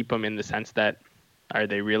needed to keep him in the sense that, are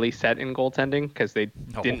they really set in goaltending? Because they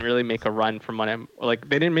didn't really make a run from they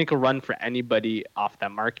didn't make a run for anybody off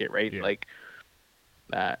that market, right? Yeah. Like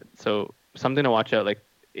that. So something to watch out. Like,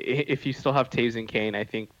 if you still have Taves and Kane, I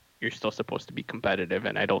think you're still supposed to be competitive,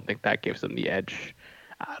 and I don't think that gives them the edge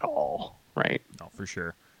at all, right? No, for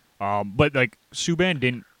sure. But like, Subban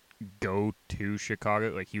didn't go to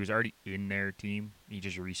Chicago. Like, he was already in their team. He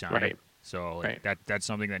just re-signed. Right. So Right. that's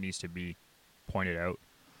something that needs to be pointed out.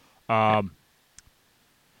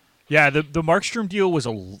 Yeah, the Markstrom deal was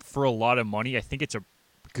for a lot of money. I think it's a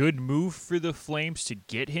good move for the Flames to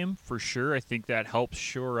get him, for sure. I think that helps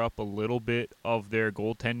shore up a little bit of their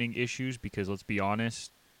goaltending issues because, let's be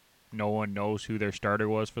honest, no one knows who their starter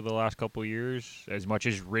was for the last couple of years. As much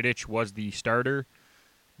as Rittich was the starter,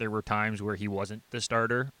 there were times where he wasn't the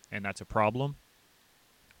starter, and that's a problem.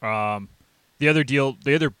 The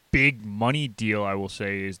other big money deal, I will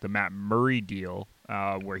say, is the Matt Murray deal,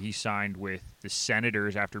 where he signed with the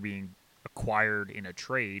Senators after being acquired in a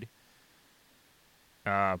trade.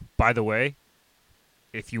 By the way,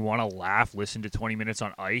 if you want to laugh, listen to 20 Minutes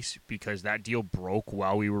on Ice, because that deal broke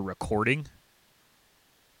while we were recording,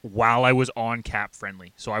 while I was on Cap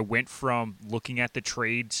Friendly. So I went from looking at the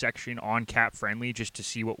trade section on Cap Friendly just to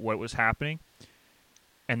see what was happening,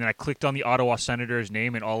 and then I clicked on the Ottawa Senators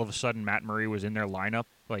name, and all of a sudden Matt Murray was in their lineup,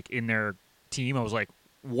 like in their team. I was like,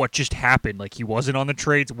 what just happened? Like, he wasn't on the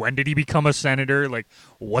trades. When did he become a Senator? Like,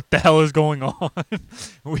 what the hell is going on?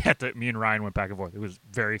 Me and Ryan went back and forth. It was a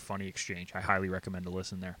very funny exchange. I highly recommend to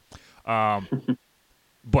listen there.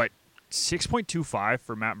 But 6.25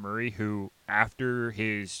 for Matt Murray, who after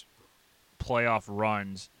his playoff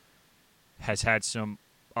runs has had some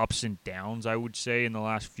ups and downs, I would say, in the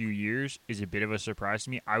last few years, is a bit of a surprise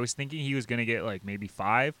to me. I was thinking he was going to get like maybe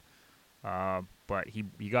 5. But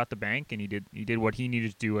he got the bank, and he did what he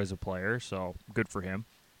needed to do as a player, so good for him.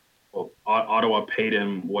 Well, Ottawa paid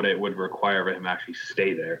him what it would require of him to actually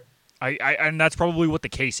stay there. And that's probably what the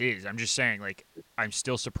case is. I'm just saying, like, I'm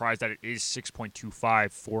still surprised that it is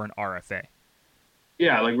 6.25 for an RFA.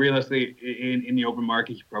 Yeah, like realistically, in the open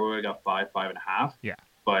market, he probably would have got 5.5. Yeah.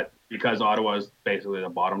 But because Ottawa is basically the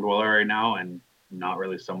bottom dweller right now, and not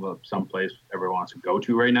really some place everyone wants to go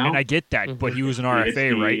to right now. And I get that, but he was an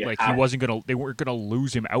RFA, right? Like they weren't gonna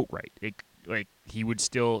lose him outright. Like he would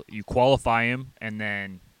still, you qualify him, and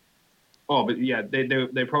then. Oh, but yeah, they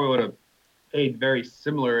probably would have paid very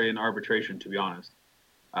similar in arbitration, to be honest.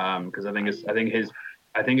 Because I think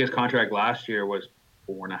his contract last year was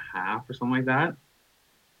 4.5 or something like that.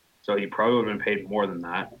 So he probably would have been paid more than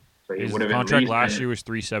that. So he His would have contract last year was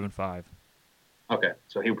 3.75. Okay,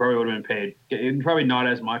 so he probably would have been paid. Probably not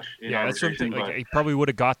as much in arbitration. Like, he probably would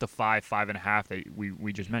have got the 5.5 that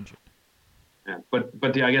we just mentioned. Yeah, but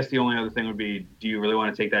I guess the only other thing would be, do you really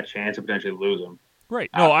want to take that chance and potentially lose him? Right.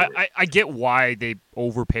 No, I get why they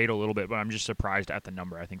overpaid a little bit, but I'm just surprised at the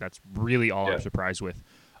number. I think that's really all I'm surprised with.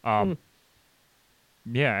 Yeah.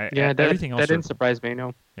 Everything else that didn't surprise me.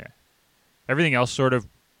 No. Yeah. Everything else sort of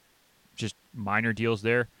just minor deals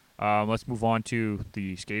there. Let's move on to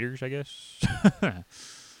the skaters, I guess.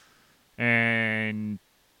 And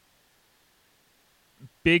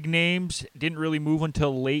big names didn't really move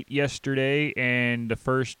until late yesterday, and the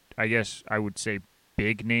first, I guess I would say,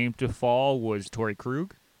 big name to fall was Torrey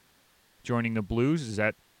Krug joining the Blues.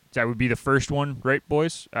 That would be the first one, right,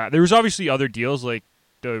 boys? There was obviously other deals, like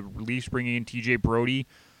the Leafs bringing in TJ Brody.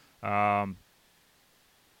 I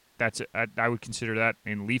would consider that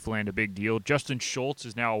in Leafland a big deal. Justin Schultz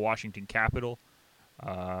is now a Washington Capital.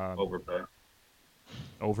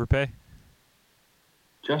 Overpay?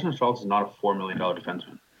 Justin Schultz is not a $4 million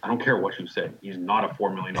defenseman. I don't care what you say. He's not a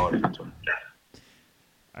 $4 million defenseman.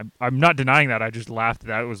 I'm not denying that. I just laughed.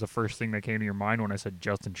 That was the first thing that came to your mind when I said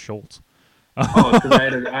Justin Schultz. Because I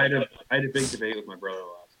had a big debate with my brother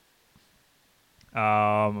last.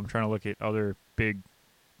 I'm trying to look at other big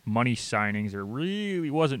money signings. There really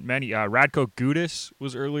wasn't many. Radko Gudas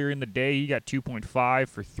was earlier in the day. He got 2.5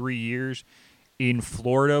 for 3 years in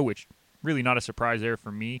Florida, which really not a surprise there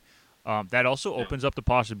for me. That also opens up the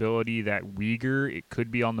possibility that Weegar, it could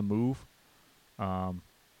be on the move. I'm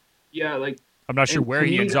not sure where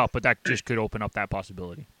he ends up, but that just could open up that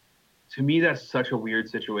possibility. To me, that's such a weird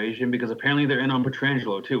situation because apparently they're in on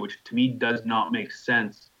Pietrangelo too, which to me does not make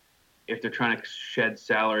sense if they're trying to shed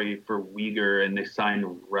salary for Weegar and they sign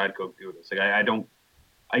Radko Gudas. Like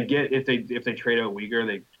I get if they trade out Weegar,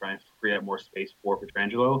 they try and free up more space for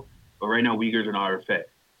Pietrangelo, but right now Weegar's an RFA.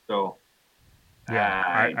 So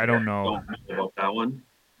yeah, I don't know about that one.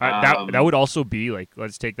 That would also be like,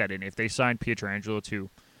 let's take that in. If they sign Pietrangelo to,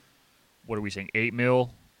 what are we saying, $8 million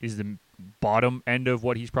is the bottom end of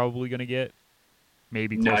what he's probably going to get?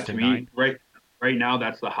 Maybe close to 9. Right now,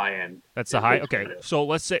 that's the high end. That's the high. Okay, so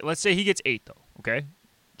let's say he gets 8 though. Okay,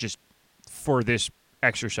 just for this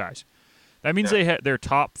exercise, that means their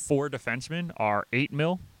top 4 defensemen are $8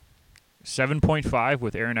 million, 7.5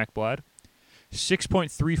 with Aaron Ekblad,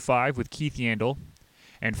 6.35 with Keith Yandel,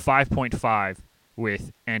 and 5.5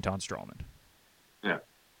 with Anton Strawman. Yeah.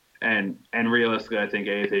 And realistically, I think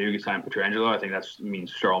if you can sign Pietrangelo, I think that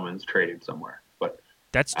means Strawman's traded somewhere. But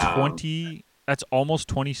that's 20. That's almost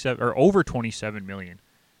 27 or over 27 million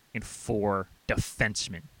in 4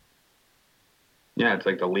 defensemen. Yeah, it's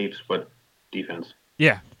like the Leafs, but defense.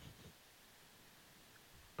 Yeah.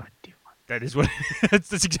 That is what.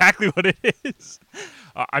 That's exactly what it is.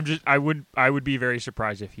 I would be very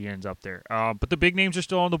surprised if he ends up there. But the big names are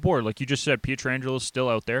still on the board, like you just said. Pietrangelo is still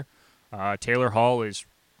out there. Taylor Hall is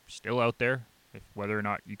still out there. Whether or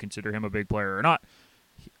not you consider him a big player or not,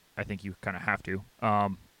 I think you kind of have to.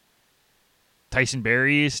 Tyson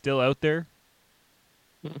Barrie is still out there.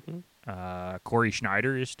 Mm-hmm. Corey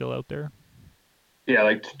Schneider is still out there. Yeah,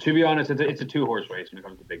 like to be honest, it's a 2-horse race when it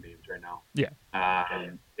comes to big names right now. Yeah.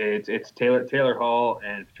 It's Taylor Hall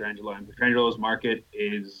and Pietrangelo, and Pietrangelo's market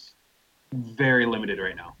is very limited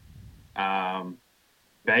right now.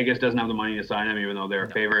 Vegas doesn't have the money to sign him, even though they're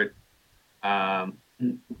a favorite.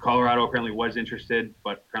 Colorado apparently was interested,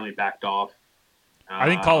 but apparently backed off. I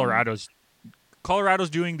think Colorado's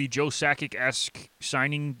doing the Joe Sakic-esque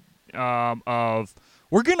signing of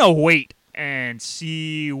we're gonna wait and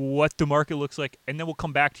see what the market looks like, and then we'll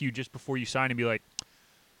come back to you just before you sign and be like,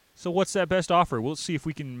 so what's that best offer? We'll see if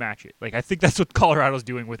we can match it. Like, I think that's what Colorado's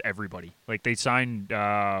doing with everybody. Like, they signed,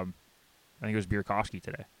 I think it was Burakovsky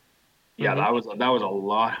today. Yeah, that was a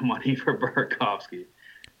lot of money for Burakovsky.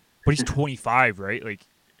 But he's 25, right? Like,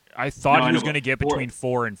 I thought he was going to get between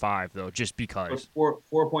 4 and 5, though, just because.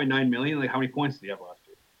 4.9 million. Like, how many points did he have last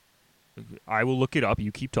year? I will look it up.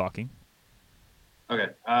 You keep talking. Okay.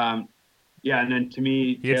 Yeah, and then to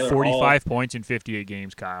me, He had Taylor 45 points in 58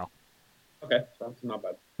 games, Kyle. Hall. Okay, so that's not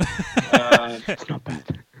bad. Uh, It's not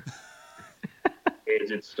bad. is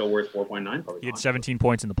it still worth 4.9? Probably He had not. 17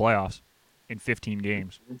 points in the playoffs in 15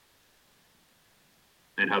 games.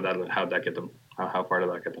 And how'd that get them? How far did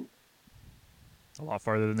that get them? A lot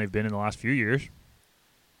farther than they've been in the last few years.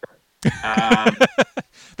 Um,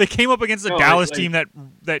 They came up against a No, Dallas like- team that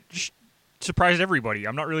surprised everybody.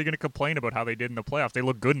 I'm not really going to complain about how they did in the playoffs. They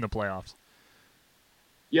look good in the playoffs.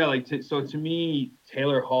 yeah, so to me,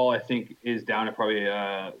 Taylor Hall, I think, is down to probably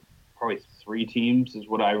three teams is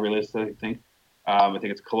what I realistically think. I think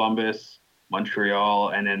it's Columbus, Montreal,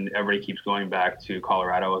 and then everybody keeps going back to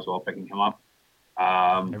Colorado as well, picking him up.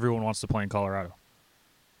 Everyone wants to play in Colorado.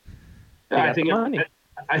 They I got think the money.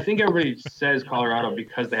 I think everybody says Colorado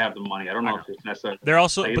because they have the money. I don't know if it's necessarily. They're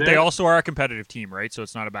also, play but there. they also are a competitive team, right? So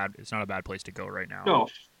it's not a bad place to go right now. No,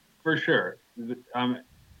 for sure.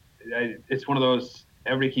 It's one of those.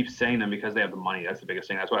 Everybody keeps saying them because they have the money. That's the biggest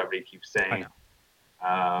thing. That's what everybody keeps saying.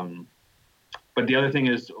 But the other thing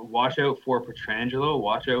is, watch out for Pietrangelo.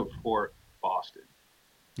 Watch out for Boston.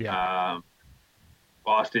 Yeah.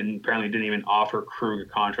 Boston apparently didn't even offer Krug a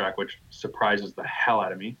contract, which surprises the hell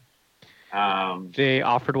out of me. They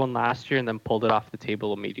offered one last year and then pulled it off the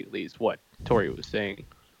table immediately. Is what Tori was saying.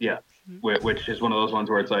 Yeah, which is one of those ones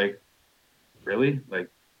where it's like, really, like,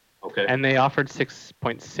 okay. And they offered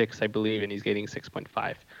 6.6, I believe, and he's getting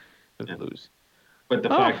 6.5 with Yeah. Blues. But the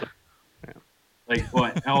Oh. fact, Yeah. like,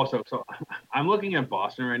 well, also, so I'm looking at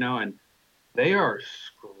Boston right now, and they are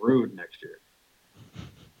screwed next year.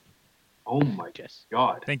 Oh my Yes.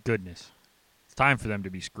 God! Thank goodness. It's time for them to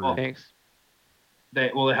be screwed. Thanks. They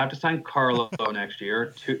have to sign Carlo next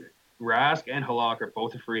year. Rask and Halak are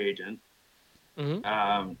both a free agent.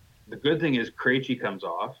 Mhm. The good thing is Krejci comes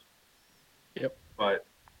off. Yep. But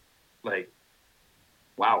like,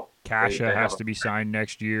 wow. Kasha They has have to be signed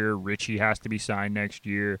next year. Richie has to be signed next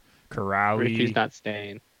year. Corrali. Richie's not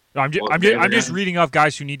staying. No, I'm just, Well, I'm they're just, I'm just gonna- reading off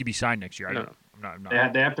guys who need to be signed next year. No. I'm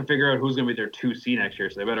not. They have to figure out who's going to be their 2C next year,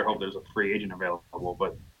 so they better hope there's a free agent available.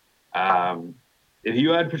 But if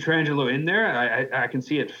you add Pietrangelo in there, I can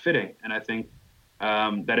see it fitting, and I think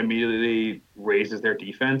that immediately raises their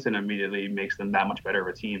defense and immediately makes them that much better of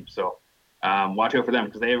a team. So watch out for them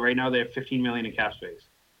because right now they have 15 million in cap space.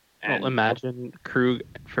 And Well, imagine Krug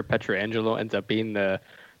for Petrangelo ends up being the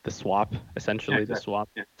swap, essentially Yeah, the exactly. swap.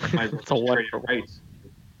 Yeah, might as well It's a just one trade for it one. rights.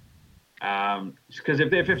 Because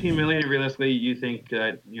if they have 15 million, realistically, you think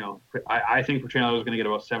that I think Pietrangelo is going to get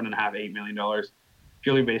about $7.5–8 million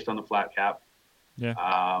purely based on the flat cap. Yeah.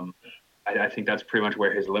 I think that's pretty much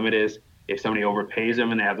where his limit is. If somebody overpays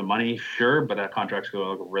him and they have the money, sure, but that contract's going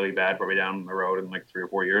to look really bad probably down the road in like 3 or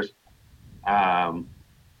 4 years.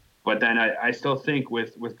 But then I still think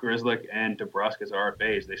with Grzelcyk and DeBrusk as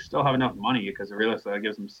RFAs, they still have enough money because realistically that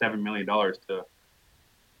gives them $7 million to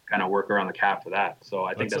kind of work around the cap for that. So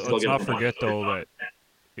I think Let's still gives not them forget money. though that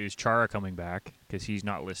is Chara coming back because he's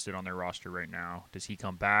not listed on their roster right now. Does he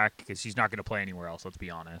come back? Because he's not going to play anywhere else. Let's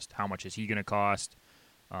be honest. How much is he going to cost?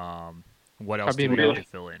 What else Probably do we million. have to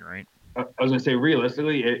fill in, right? I was going to say,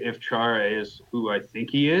 realistically, if Chara is who I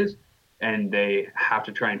think he is, and they have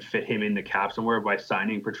to try and fit him in the cap somewhere by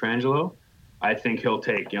signing Pietrangelo, I think he'll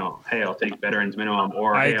take, hey, I'll take veterans minimum,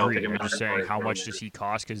 or I hey, I'll agree. take a I'm just saying, mandatory how for much him. does he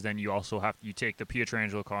cost? Because then you also you take the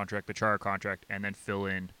Pietrangelo contract, the Chara contract, and then fill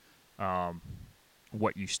in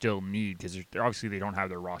what you still need because obviously they don't have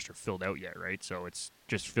their roster filled out yet, right? So it's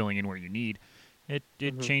just filling in where you need. It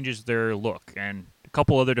changes their look, and a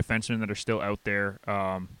couple other defensemen that are still out there.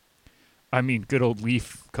 I mean, good old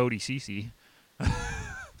Leaf Cody Ceci.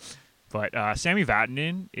 But Sammy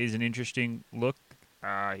Vatanen is an interesting look.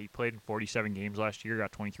 He played in 47 games last year,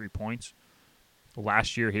 got 23 points.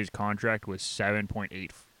 Last year, his contract was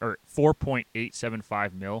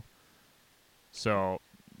 4.875 mil. So,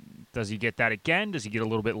 does he get that again? Does he get a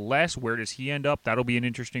little bit less? Where does he end up? That'll be an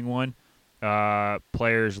interesting one.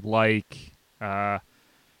 Players like Troy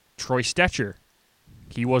Stetcher.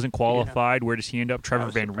 He wasn't qualified. Yeah. Where does he end up?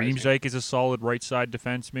 Trevor Van Riemsdyk is a solid right side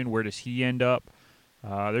defenseman. Where does he end up?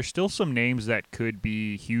 There's still some names that could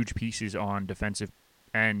be huge pieces on defensive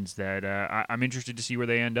ends that I'm interested to see where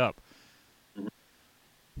they end up.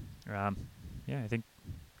 I think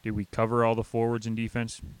did we cover all the forwards and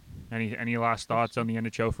defense? Any last thoughts on the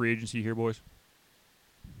NHL free agency here, boys?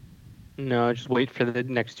 No, just wait for the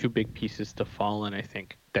next two big pieces to fall in, I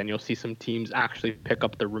think. Then you'll see some teams actually pick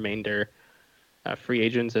up the remainder free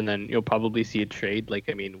agents, and then you'll probably see a trade.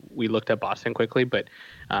 We looked at Boston quickly, but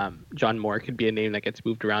John Moore could be a name that gets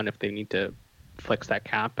moved around if they need to flex that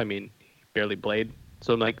cap. He barely played.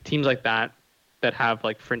 So, teams like that, that have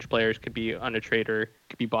like fringe players could be on a trade or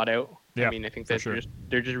could be bought out. Yeah, I mean, I think for that sure.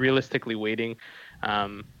 they're just realistically waiting.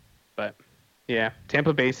 But yeah,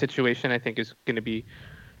 Tampa Bay situation I think is going to be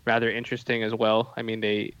rather interesting as well. I mean,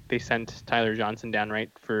 they sent Tyler Johnson down right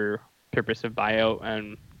for purpose of buyout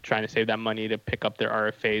and trying to save that money to pick up their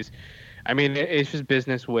RFAs. I mean, it's just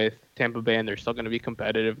business with Tampa Bay, and they're still going to be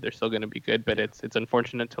competitive. They're still going to be good, but it's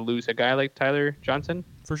unfortunate to lose a guy like Tyler Johnson.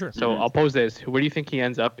 For sure. So I'll pose this: where do you think he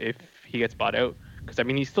ends up if he gets bought out? Because I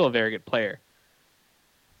mean, he's still a very good player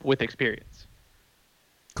with experience.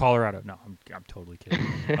 Colorado. No, I'm totally kidding.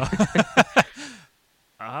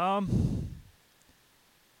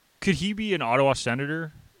 Could he be an Ottawa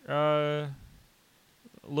Senator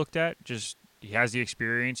looked at? Just he has the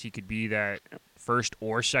experience. He could be that first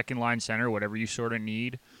or second line center, whatever you sort of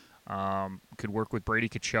need. Could work with Brady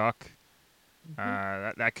Tkachuk.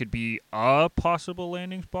 That could be a possible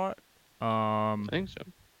landing spot. I think so.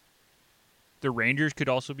 The Rangers could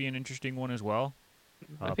also be an interesting one as well.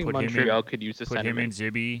 I think Montreal could use the put him centerman. in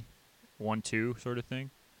Zibby, 1-2 sort of thing.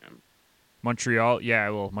 Yeah.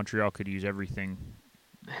 Montreal could use everything.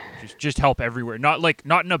 Just help everywhere. Not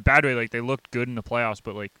in a bad way. Like they looked good in the playoffs,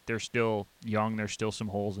 but like they're still young. There's still some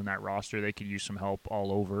holes in that roster. They could use some help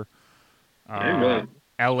all over.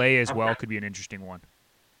 LA as well could be an interesting one,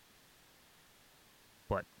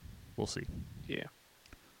 but we'll see. Yeah.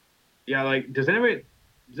 Yeah, like does anybody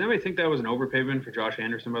think that was an overpayment for Josh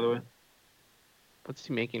Anderson? By the way, What's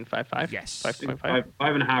he making? 5.5? Yes. 5.5.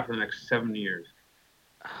 5.5 for the next 7 years.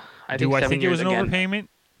 Do I think it was an again. overpayment?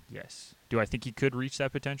 Yes. Do I think he could reach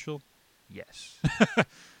that potential? Yes.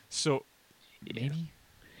 So maybe.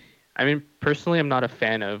 I mean, personally, I'm not a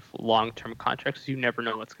fan of long-term contracts. You never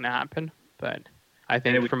know what's going to happen. But I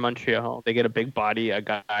think for Montreal, they get a big body, a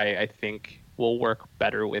guy I think will work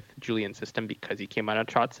better with Julian's system because he came out of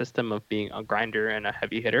Trot's system of being a grinder and a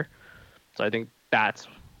heavy hitter. So I think that's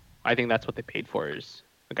what they paid for is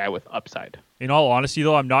a guy with upside. In all honesty,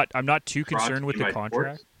 though, I'm not too Trotz concerned with the by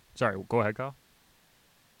contract. Torts? Sorry, go ahead, Kyle.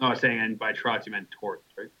 No, I was saying, and by Trotz you meant Torts,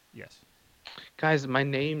 right? Yes. Guys, my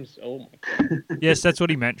name's my God. Yes, that's what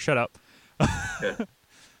he meant. Shut up. Yeah.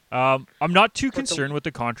 I'm not too concerned with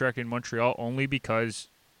the contract in Montreal only because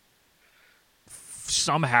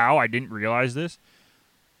somehow I didn't realize this.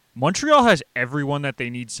 Montreal has everyone that they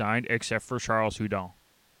need signed except for Charles Hudon.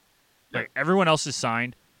 Like everyone else is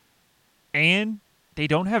signed, and they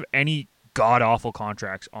don't have any god awful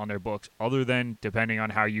contracts on their books other than depending on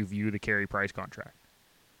how you view the Carey Price contract.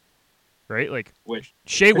 Right? Like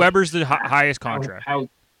Shea Weber's the highest contract.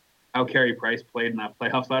 How Carey Price played in that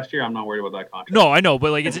playoffs last year, I'm not worried about that contract. No, I know,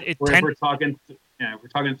 but like if we're talking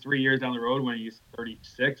 3 years down the road when he's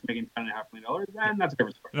 36, making $10.5 million, then that's a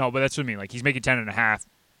different story. No, but that's what I mean. Like he's making 10.5.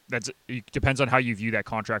 It depends on how you view that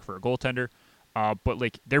contract for a goaltender. But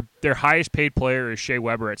like their highest paid player is Shea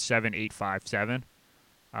Weber at 7.857.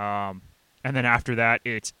 And then after that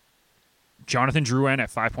it's Jonathan Drouin at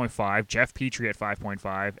 5.5, Jeff Petrie at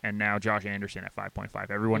 5.5, and now Josh Anderson at 5.5.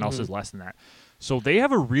 Everyone else is less than that. So they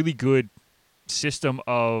have a really good system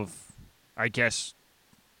of, I guess,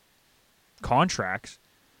 contracts.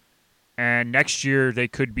 And next year they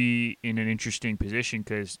could be in an interesting position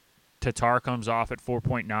because Tatar comes off at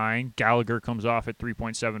 4.9, Gallagher comes off at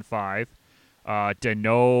 3.75,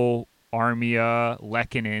 Danault, Armia,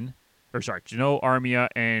 Danault, Armia,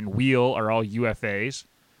 and Wheel are all UFAs.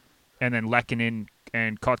 And then Lehkonen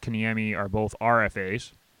and Kotkaniemi are both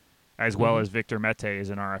RFAs, as well as Victor Mete is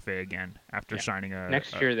an RFA again after signing a...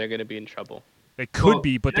 Next year, they're going to be in trouble. They could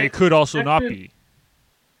be, but they could also not be.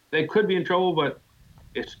 They could be in trouble, but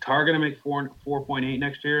is Tatar going to make 4.8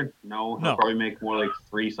 next year? No, he'll probably make more like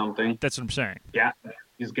 3 something. That's what I'm saying. Yeah.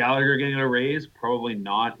 Is Gallagher getting a raise? Probably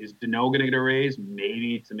not. Is Danault going to get a raise?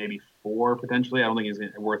 Maybe 4 potentially. I don't think he's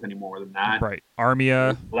worth any more than that. Right.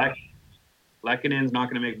 Armia... Lehkonen's not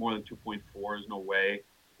going to make more than 2.4. There's no way.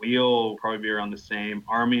 Wheel will probably be around the same.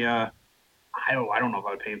 Armia, I don't know if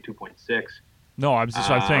I would pay him 2.6. No, I'm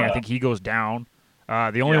saying I think he goes down.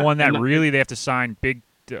 The only one that really they have to sign big,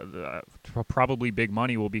 probably big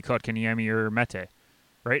money will be Kotkaniemi or Mete,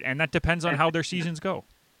 right? And that depends on how their seasons go.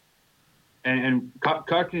 And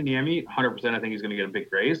Kotkaniemi, 100%, I think he's going to get a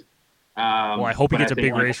big raise. Well, I hope he gets a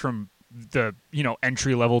big raise from the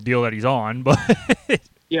entry level deal that he's on, but.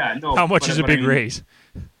 Yeah, no. How much is a big raise?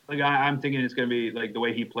 Like I'm thinking it's going to be like the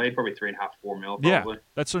way he played, probably 3.5, 4 mil. Probably. Yeah,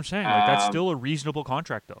 that's what I'm saying. Like that's still a reasonable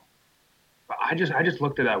contract, though. I just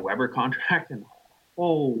looked at that Weber contract and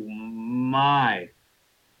oh my,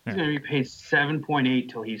 he's going to be paid 7.8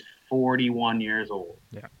 till he's 41 years old.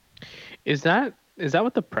 Yeah. Is that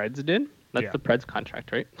what the Preds did? That's the Preds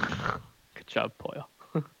contract, right? Good job, Poyle.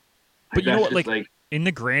 But you know what? Like in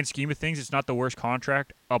the grand scheme of things, it's not the worst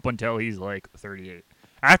contract up until he's like 38.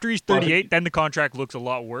 After he's 38, then the contract looks a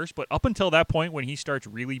lot worse. But up until that point, when he starts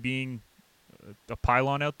really being a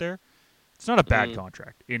pylon out there, it's not a bad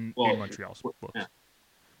contract in Montreal's books. Yeah.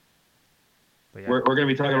 But yeah. We're going to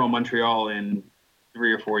be talking about Montreal in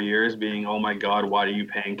 3 or 4 years being, oh my God, why are you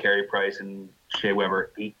paying Carey Price and Shea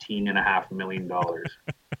Weber $18.5 million?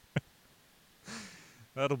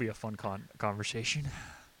 That'll be a fun conversation.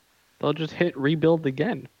 They'll just hit rebuild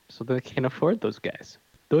again, so they can't afford those guys.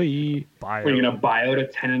 Are you going to buy out a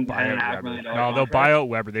 $10.5 million No, contract? they'll buy out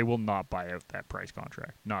Weber. They will not buy out that Price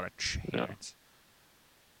contract. Not a chance. No.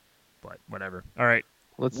 But whatever. All right.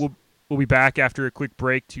 We'll be back after a quick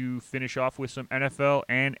break to finish off with some NFL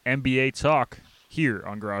and NBA talk here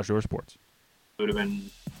on Garage Door Sports. It would have been,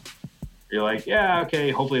 you're like, yeah,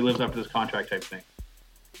 okay, hopefully he lives up to this contract type thing.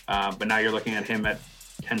 But now you're looking at him at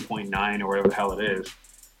 10.9 or whatever the hell it is.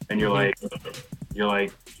 And you're like,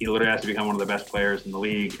 he literally has to become one of the best players in the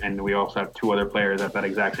league. And we also have 2 other players at that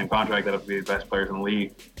exact same contract that have to be the best players in the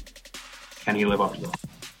league. Can he live up to that?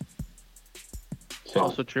 So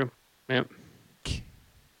also true. Yep.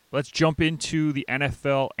 Let's jump into the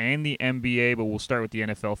NFL and the NBA, but we'll start with the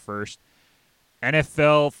NFL first.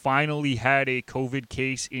 NFL finally had a COVID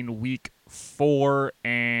case in week 4,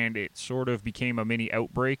 and it sort of became a mini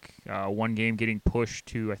outbreak. One game getting pushed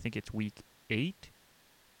to, I think it's week 8?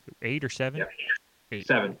 8 or 7? Yeah. 8.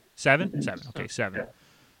 7. 7? 7. Okay, 7.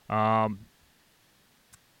 Yeah.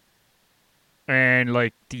 And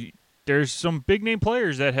like there's some big name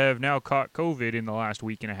players that have now caught COVID in the last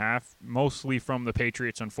week and a half, mostly from the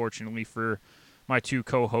Patriots, unfortunately, for my 2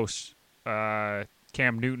 co-hosts, Cam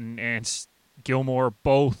Newton and Gilmore,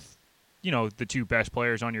 both, the 2 best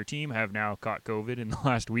players on your team have now caught COVID in the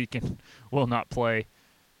last week and will not play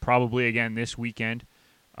probably again this weekend.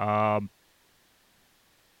 The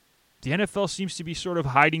NFL seems to be sort of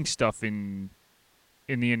hiding stuff in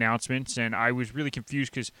the announcements, and I was really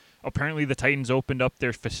confused because apparently the Titans opened up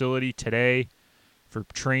their facility today for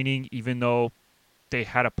training, even though they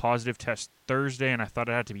had a positive test Thursday, and I thought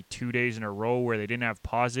it had to be 2 days in a row where they didn't have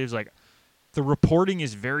positives. Like, the reporting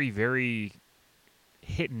is very, very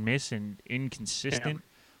hit and miss and inconsistent.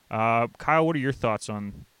 Yeah. Kyle, what are your thoughts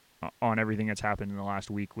on everything that's happened in the last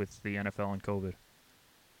week with the NFL and COVID?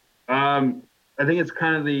 I think it's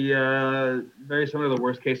kind of the very similar to the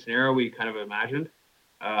worst case scenario we kind of imagined,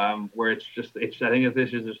 where I think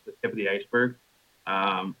this is just the tip of the iceberg,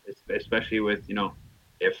 especially with,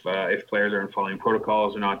 if players aren't following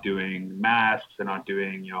protocols, they're not doing masks, they're not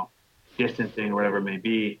doing, distancing or whatever it may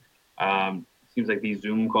be. It seems like these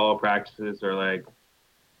Zoom call practices are like,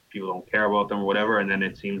 people don't care about them or whatever. And then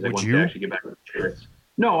it seems like once they actually get back to the shirts.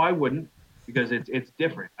 No, I wouldn't, because it's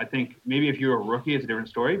different. I think maybe if you're a rookie, it's a different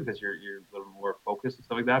story because you're a little more focused and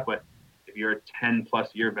stuff like that. But if you're a 10+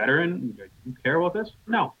 year veteran, you care about this?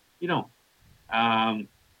 No, you don't.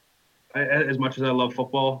 As much as I love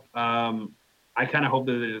football, I kind of hope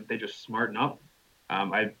that they just smarten up.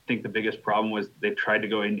 I think the biggest problem was they tried to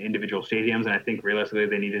go in individual stadiums, and I think realistically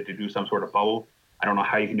they needed to do some sort of bubble. I don't know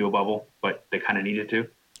how you can do a bubble, but they kind of needed to.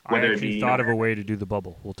 I actually thought of a way to do the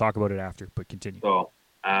bubble. We'll talk about it after, but continue. So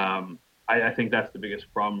I think that's the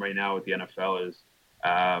biggest problem right now with the NFL is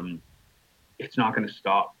it's not going to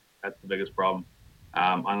stop. That's the biggest problem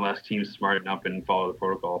unless teams smarten up and follow the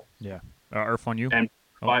protocol. Yeah. Irfan, you? And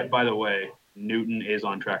by the way, Newton is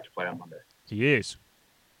on track to play on Monday. He is?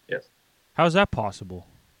 Yes. How's that possible?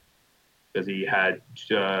 Because he had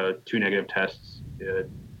 2 negative tests 2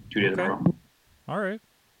 days in a row. All right.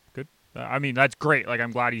 Good. I mean, that's great. Like,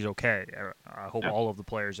 I'm glad he's okay. I hope all of the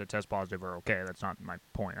players that test positive are okay. That's not my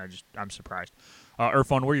point. I'm surprised.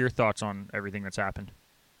 Irfan, what are your thoughts on everything that's happened?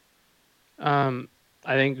 I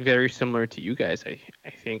think very similar to you guys. I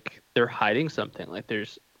think they're hiding something. Like,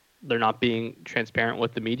 they're not being transparent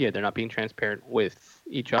with the media. They're not being transparent with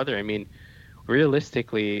each other. I mean,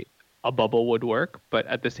 realistically, a bubble would work, but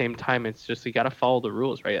at the same time, it's just you got to follow the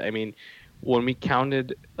rules, right? I mean, when we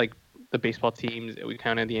counted like the baseball teams, we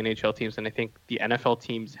counted the NHL teams, and I think the NFL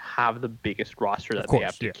teams have the biggest roster that they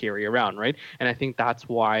have to carry around, right? And I think that's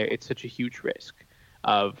why it's such a huge risk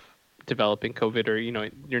of developing COVID, or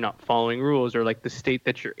you're not following rules, or like the state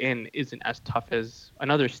that you're in isn't as tough as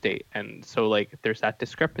another state, and so like there's that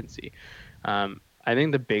discrepancy. I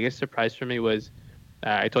think the biggest surprise for me was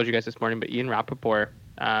I told you guys this morning, but Ian Rappaport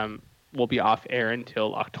will be off air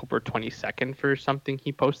until October 22nd for something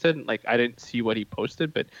he posted. Like, I didn't see what he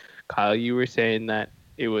posted, but Kyle, you were saying that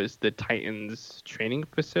it was the Titans training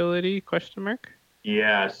facility ?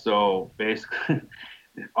 Yeah, so basically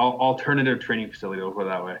alternative training facility, we'll put it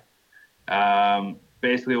that way.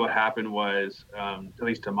 basically what happened was, at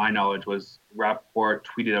least to my knowledge, was Rappaport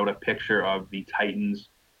tweeted out a picture of the Titans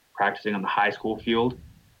practicing on the high school field.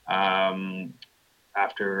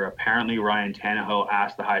 After apparently Ryan Tannehill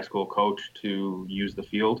asked the high school coach to use the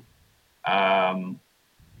field.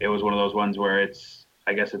 It was one of those ones where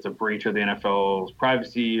I guess it's a breach of the NFL's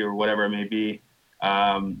privacy or whatever it may be.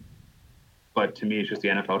 But to me, it's just the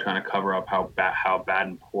NFL trying to cover up how bad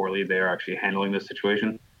and poorly they are actually handling this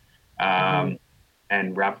situation.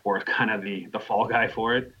 And Rappaport is kind of the fall guy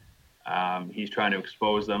for it. He's trying to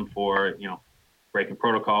expose them for, breaking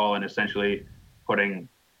protocol and essentially putting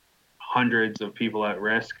hundreds of people at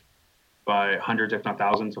risk, by hundreds, if not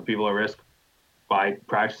thousands of people at risk, by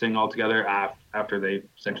practicing all together after they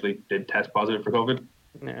essentially did test positive for COVID.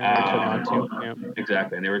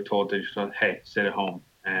 Exactly. And they were told to just, hey, sit at home.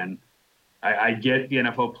 And I get the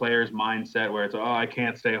NFL players' mindset where it's, I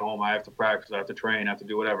can't stay home. I have to practice. I have to train. I have to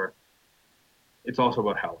do whatever. It's also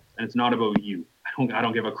about health, and it's not about you. I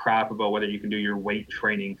don't give a crap about whether you can do your weight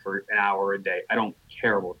training for an hour a day. I don't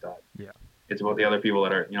care about that. Yeah. It's about the other people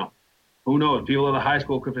that are, who knows? People at the high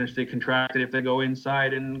school could potentially contract it if they go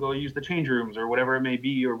inside and go use the change rooms or whatever it may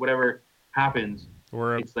be, or whatever happens.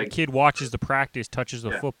 Or a kid watches the practice, touches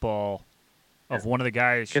the football of one of the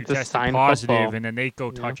guys who tested positive, and then they go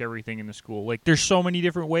touch everything in the school. Like, there's so many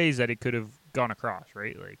different ways that it could have gone across,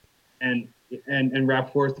 right? Like, and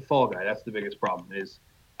Rappaport is the fall guy. That's the biggest problem. Is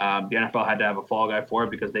the NFL had to have a fall guy for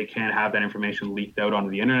it because they can't have that information leaked out onto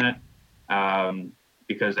the internet.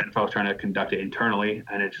 Because the NFL is trying to conduct it internally,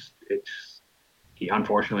 and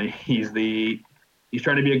unfortunately he's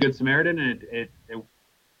trying to be a good Samaritan, and it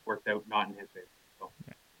worked out not in his favor. So.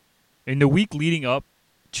 In the week leading up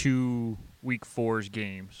to Week 4's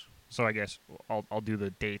games, so I guess I'll do the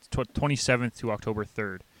dates, 27th to October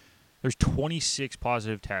 3rd. There's 26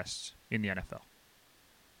 positive tests in the NFL.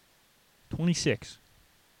 26.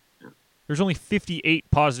 There's only 58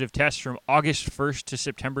 positive tests from August 1st to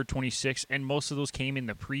September 26th, and most of those came in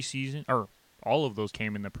the preseason, or all of those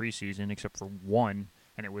came in the preseason except for one,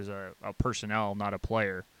 and it was a personnel, not a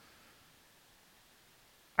player.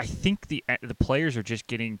 I think the players are just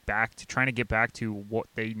trying to get back to what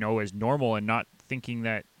they know as normal, and not thinking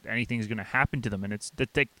that anything's going to happen to them, and it's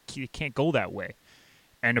that it can't go that way.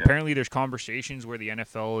 And apparently there's conversations where the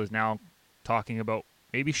NFL is now talking about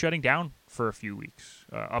maybe shutting down for a few weeks,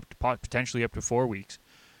 potentially up to 4 weeks,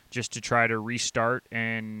 just to try to restart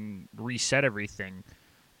and reset everything.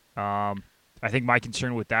 I think my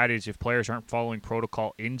concern with that is if players aren't following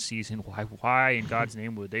protocol in season, why in God's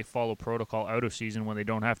name would they follow protocol out of season when they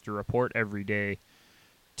don't have to report every day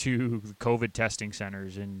to COVID testing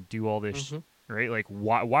centers and do all this, right? Like,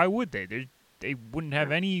 why would they? They wouldn't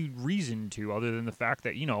have any reason to, other than the fact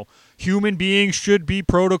that, human beings should be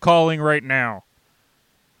protocoling right now.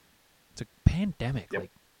 It's a pandemic. Yep.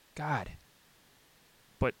 Like, God.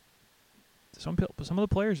 But some of the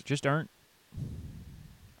players just aren't,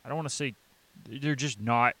 I don't want to say, they're just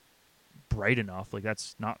not bright enough. Like,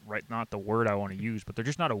 that's not the word I want to use, but they're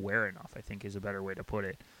just not aware enough, I think is a better way to put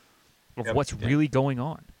it, of what's really going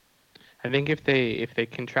on. I think if they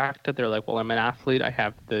contract it, they're like, well, I'm an athlete. I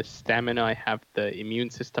have the stamina. I have the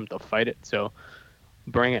immune system to fight it. So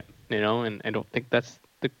bring it, and I don't think that's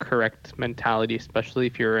the correct mentality, especially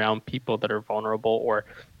if you're around people that are vulnerable or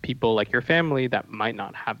people like your family that might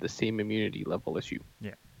not have the same immunity level as you.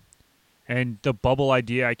 Yeah. And the bubble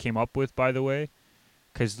idea I came up with, by the way,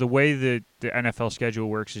 because the way the NFL schedule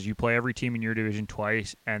works is you play every team in your division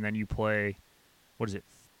twice, and then you play,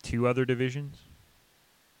 2 other divisions?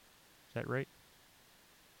 Is that right?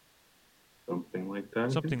 Something like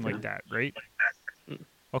that. Something like that, right?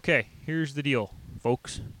 Okay, here's the deal,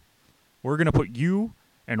 folks. We're going to put you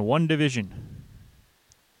and one division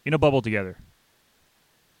in a bubble together.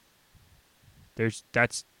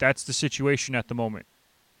 That's the situation at the moment.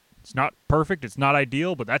 It's not perfect, it's not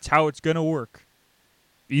ideal, but that's how it's going to work.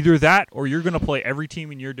 Either that, or you're going to play every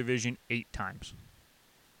team in your division 8 times.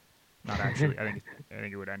 Not actually. I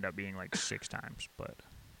think it would end up being like 6 times, but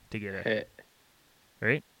to get it.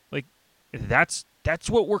 Right? Like, that's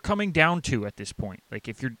what we're coming down to at this point. Like,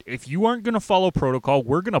 if you aren't going to follow protocol,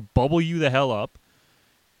 we're going to bubble you the hell up,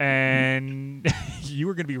 and you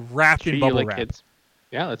are going to be wrapped in bubble wrap. Kids.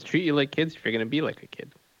 Yeah, let's treat you like kids if you're going to be like a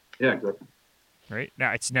kid. Yeah, exactly. Right?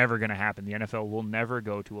 Now, it's never going to happen. The NFL will never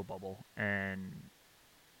go to a bubble, and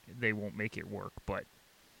they won't make it work. But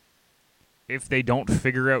if they don't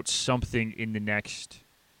figure out something in the next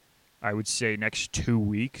 2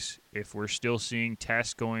 weeks, if we're still seeing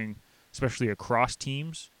tests going, especially across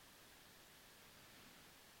teams,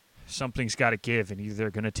 something's got to give, and either they're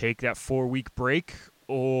going to take that 4-week break,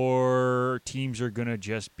 or teams are going to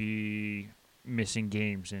just be missing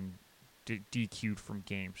games and DQ'd from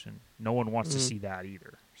games, and no one wants to see that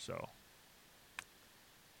either. So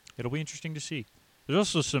it'll be interesting to see. There's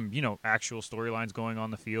also some, actual storylines going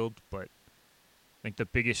on the field, but I think the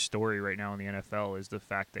biggest story right now in the NFL is the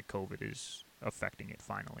fact that COVID is affecting it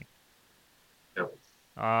finally. Yep.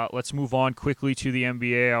 Let's move on quickly to the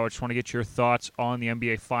NBA. I just want to get your thoughts on the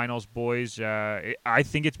NBA Finals, boys. I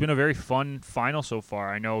think it's been a very fun final so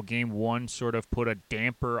far. I know Game 1 sort of put a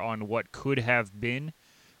damper on what could have been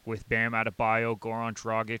with Bam Adebayo, Goran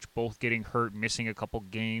Dragic both getting hurt, missing a couple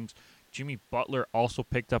games. Jimmy Butler also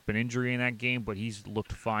picked up an injury in that game, but he's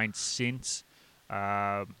looked fine since.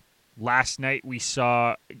 Last night we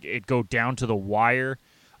saw it go down to the wire.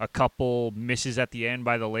 A couple misses at the end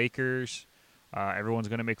by the Lakers. Everyone's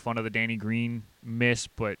going to make fun of the Danny Green miss,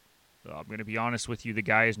 but I'm going to be honest with you. The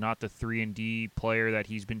guy is not the 3-and-D player that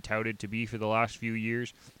he's been touted to be for the last few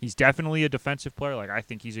years. He's definitely a defensive player. I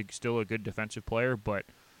think he's still a good defensive player, but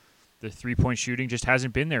the three-point shooting just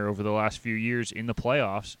hasn't been there over the last few years in the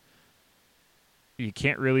playoffs. You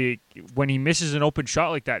can't really – when he misses an open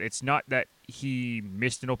shot like that, it's not that he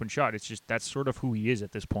missed an open shot. It's just that's sort of who he is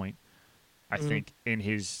at this point, I think, in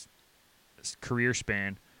his career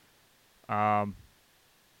span.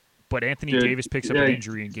 But Anthony Davis picks up an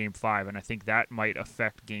injury in Game 5, and I think that might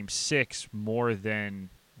affect Game 6 more than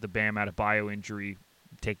the Bam Adebayo injury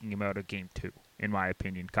taking him out of Game 2, in my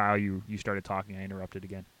opinion. Kyle, you started talking. I interrupted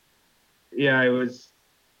again. Yeah, it was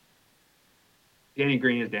Danny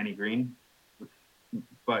Green is Danny Green,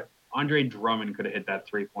 but Andre Drummond could have hit that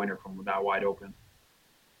three-pointer from that wide open.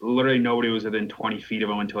 Literally nobody was within 20 feet of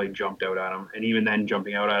him until he jumped out at him. And even then,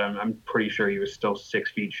 jumping out at him, I'm pretty sure he was still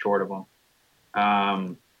 6 feet short of him.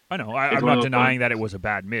 I know. I'm not denying that it was a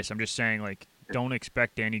bad miss. I'm just saying, don't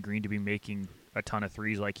expect Danny Green to be making a ton of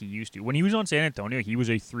threes like he used to. When he was on San Antonio, he was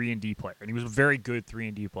a 3-and-D player, and he was a very good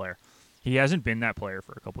 3-and-D player. He hasn't been that player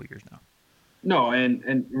for a couple of years now. No,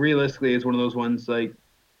 and realistically, it's one of those ones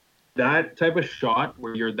that type of shot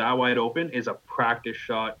where you're that wide open is a practice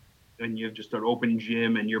shot, and you have just an open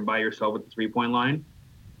gym and you're by yourself at the three-point line.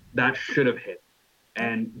 That should have hit.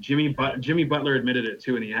 And Jimmy Butler admitted it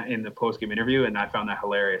too in the post-game interview, and I found that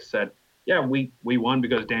hilarious. Said, "Yeah, we won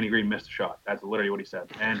because Danny Green missed a shot." That's literally what he said.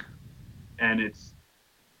 And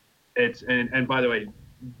by the way,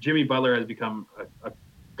 Jimmy Butler has become a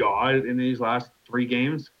god in these last 3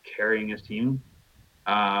 games, carrying his team.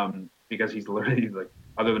 Because he's literally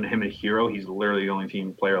other than him and Hero, he's literally the only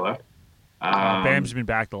team player left. Bam's been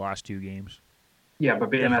back the last 2 games. Yeah, but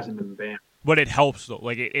Bam hasn't been Bam. But it helps, though.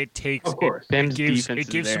 It takes... Of course. It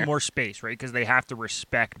gives some more space, right? Because they have to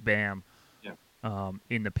respect Bam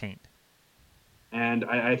in the paint. And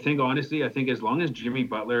I think, honestly, as long as Jimmy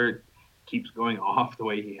Butler keeps going off the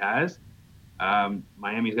way he has,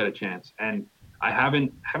 Miami's got a chance. And I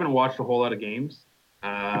haven't watched a whole lot of games,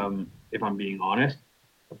 if I'm being honest.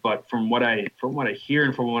 But from what I hear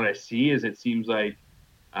and from what I see is it seems like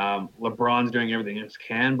LeBron's doing everything he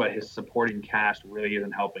can, but his supporting cast really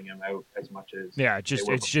isn't helping him out as much as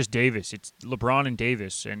it's just Davis. It's LeBron and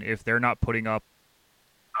Davis, and if they're not putting up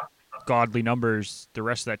godly numbers, the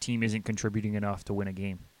rest of that team isn't contributing enough to win a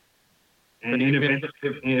game. And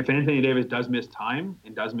if Anthony Davis does miss time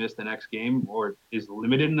and does miss the next game or is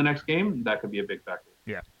limited in the next game, that could be a big factor.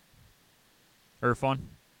 Yeah. Irfan?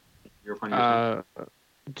 You're funny.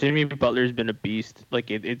 Jimmy Butler's been a beast.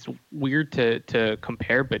 It's weird to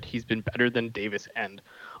compare, but he's been better than Davis and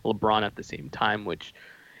LeBron at the same time, which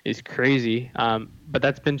is crazy. But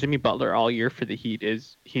that's been Jimmy Butler all year for the Heat.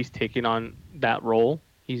 Is he's taken on that role.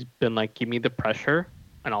 He's been like, give me the pressure,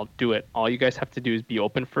 and I'll do it. All you guys have to do is be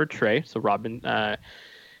open for a Trey. So Robin,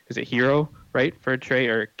 is it Hero, right, for a Trey,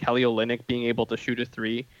 or Kelly Olynyk being able to shoot a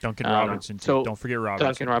 3? Duncan Robinson, too. So don't forget Robinson.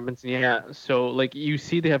 Duncan Robinson, yeah. So you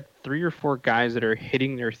see they have 3 or 4 guys that are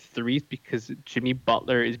hitting their threes because Jimmy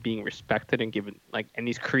Butler is being respected and given and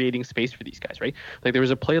he's creating space for these guys, right? There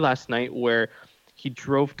was a play last night where he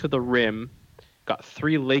drove to the rim, got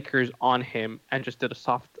 3 Lakers on him, and just did a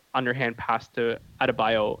soft underhand pass to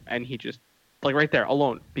Adebayo, and he just right there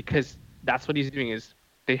alone, because that's what he's doing is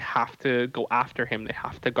they have to go after him, they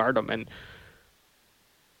have to guard him, and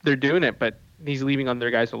they're doing it, but he's leaving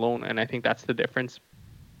other guys alone, and I think that's the difference.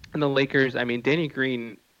 And the Lakers, Danny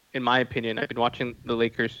Green, in my opinion, I've been watching the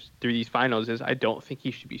Lakers through these finals, is I don't think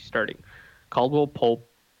he should be starting. Caldwell Pope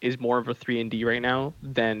is more of a 3-and-D right now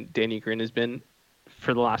than Danny Green has been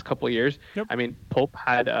for the last couple of years. Yep. Pope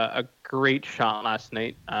had a great shot last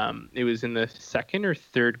night. It was in the second or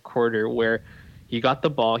third quarter where he got the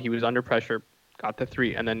ball, he was under pressure, got the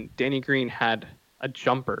 3, and then Danny Green had a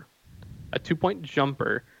 2-point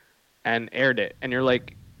jumper, and aired it. And you're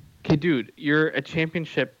like, Okay, dude, you're a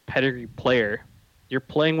championship pedigree player. You're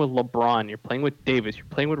playing with LeBron. You're playing with Davis. You're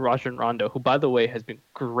playing with Rajon Rondo, who, by the way, has been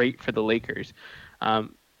great for the Lakers.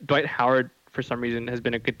 Dwight Howard, for some reason, has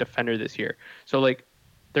been a good defender this year. So, like,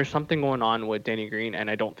 there's something going on with Danny Green, and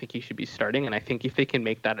I don't think he should be starting. And I think if they can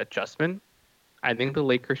make that adjustment, I think the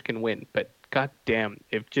Lakers can win. But goddamn,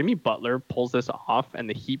 if Jimmy Butler pulls this off and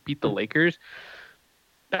the Heat beat the Lakers,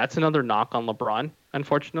 that's another knock on LeBron,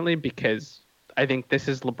 unfortunately, because I think this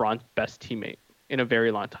is LeBron's best teammate in a very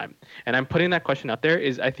long time. And I'm putting that question out there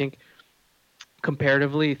is I think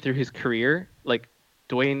comparatively through his career, like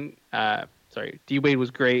D Wade was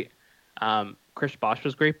great. Chris Bosh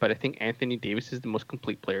was great, but I think Anthony Davis is the most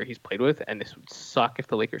complete player he's played with, and this would suck if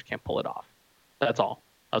the Lakers can't pull it off. That's all.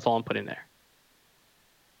 That's all I'm putting there.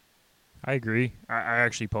 I agree. I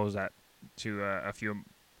actually posed that to a few of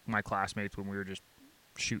my classmates when we were just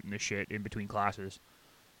shooting the shit in between classes.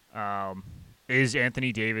 Is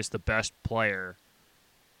Anthony Davis the best player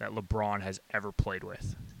that LeBron has ever played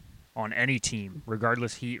with on any team,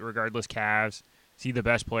 regardless Heat, regardless Cavs? Is he the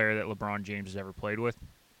best player that LeBron James has ever played with?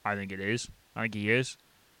 I think it is. I think he is.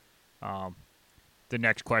 The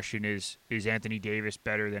next question is Anthony Davis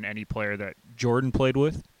better than any player that Jordan played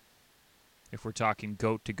with? If we're talking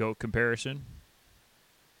GOAT to GOAT comparison.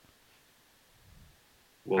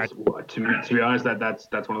 Well, to be honest,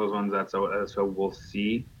 that's one of those ones that's a we'll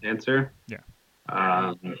see answer.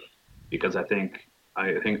 Yeah. Because I think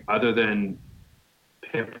other than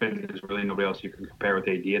Pippen, there's really nobody else you can compare with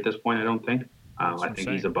AD at this point. I don't think. I think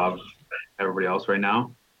he's above everybody else right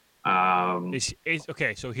now.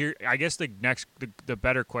 Okay, so here I guess the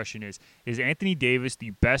better question is Anthony Davis the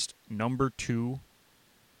best number 2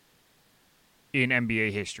 in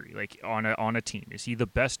NBA history, like on a team? Is he the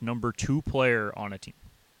best number 2 player on a team?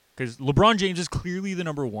 Because LeBron James is clearly the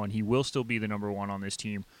number 1. He will still be the number 1 on this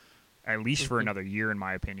team, at least for another year, in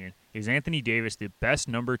my opinion. Is Anthony Davis the best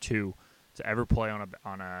number 2 to ever play on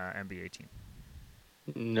a NBA team?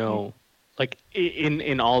 No. Like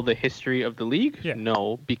in all the history of the league? Yeah.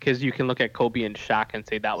 No, because you can look at Kobe and Shaq and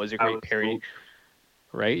say that was a great pairing.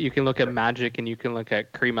 Right? You can look at Magic and you can look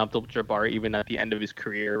at Kareem Abdul-Jabbar even at the end of his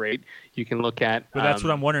career, right? You can look at... But that's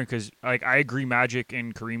what I'm wondering, because like, I agree Magic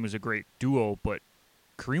and Kareem was a great duo, but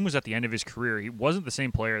Kareem was at the end of his career. He wasn't the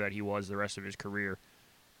same player that he was the rest of his career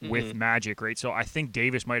with Magic, right? So I think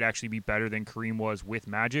Davis might actually be better than Kareem was with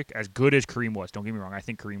Magic, as good as Kareem was. Don't get me wrong. I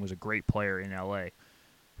think Kareem was a great player in L.A.,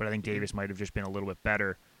 but I think Davis might have just been a little bit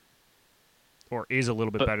better, or is a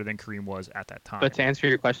little bit better than Kareem was at that time. But to answer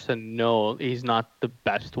your question, no, he's not the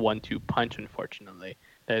best 1-2 punch, unfortunately.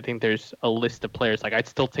 I think there's a list of players. Like, I'd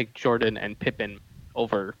still take Jordan and Pippen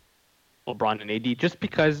over LeBron and AD, just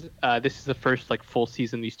because this is the first like full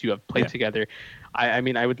season these two have played together. I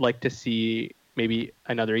mean, I would like to see maybe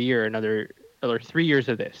another year, another 3 years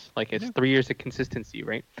of this. Like, it's 3 years of consistency,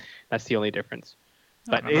 right? That's the only difference.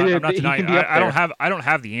 But I'm not denying. I don't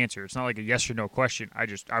have the answer. It's not like a yes or no question.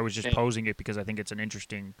 I was just posing it because I think it's an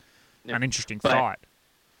interesting thought.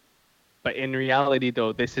 But in reality,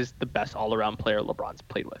 though, this is the best all-around player LeBron's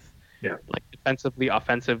played with. Yeah. Like defensively,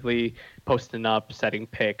 offensively, posting up, setting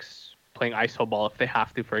picks, playing iso ball if they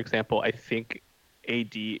have to. For example, I think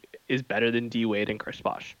AD is better than D Wade and Chris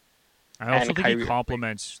Bosh. I also think he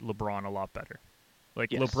complements LeBron a lot better.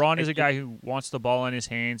 Like, yes. LeBron is a guy who wants the ball in his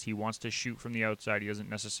hands. He wants to shoot from the outside. He doesn't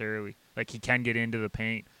necessarily... Like, he can get into the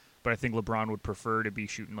paint, but I think LeBron would prefer to be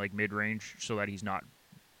shooting, like, mid-range so that he's not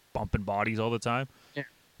bumping bodies all the time. Yeah.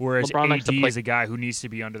 Whereas AD is a guy who needs to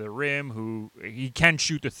be under the rim, who... He can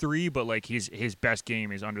shoot the three, but, like, his best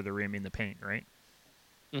game is under the rim in the paint, right?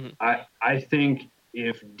 Mm-hmm. I think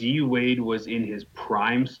if D Wade was in his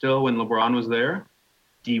prime still when LeBron was there,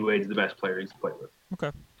 D Wade's the best player he's played with.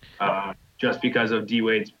 Okay. Just because of D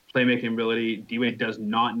Wade's playmaking ability. D Wade does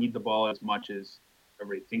not need the ball as much as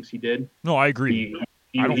everybody thinks he did. No, I agree.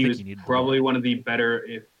 I don't think he needed probably one of the better,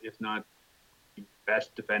 if not the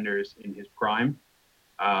best defenders in his prime.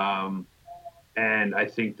 And I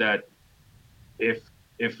think that if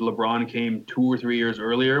LeBron came 2 or 3 years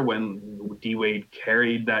earlier when D Wade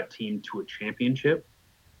carried that team to a championship,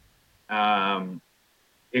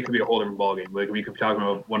 it could be a whole different ballgame. Like, we could be talking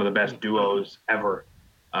about one of the best duos ever.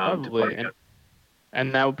 Probably,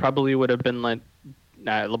 and that probably would have been like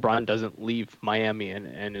LeBron doesn't leave Miami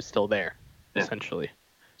and is still there, essentially.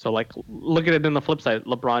 So, like, look at it in the flip side.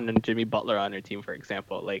 LeBron and Jimmy Butler on your team, for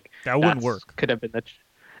example, like that wouldn't work. Could have been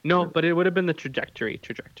but it would have been the trajectory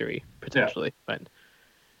potentially. Yeah.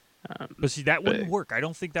 But see, that wouldn't work. I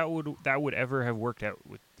don't think that would ever have worked out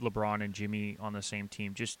with LeBron and Jimmy on the same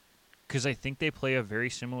team. Just because I think they play a very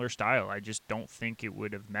similar style. I just don't think it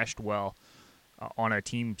would have meshed well. on a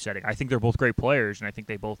team setting. I think they're both great players, and I think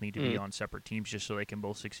they both need to be on separate teams just so they can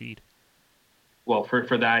both succeed. Well,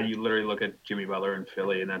 for that, you literally look at Jimmy Butler in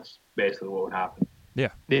Philly, and that's basically what would happen. Yeah.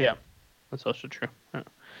 That's also true. Right.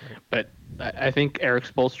 But I think Eric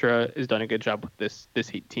Spoelstra has done a good job with this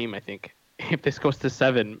Heat team. I think if this goes to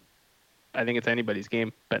 7, I think it's anybody's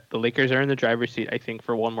game. But the Lakers are in the driver's seat, I think,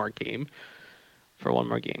 for one more game.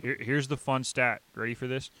 Here's the fun stat. Ready for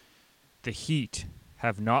this? The Heat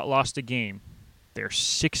have not lost a game. They're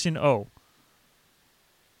 6-0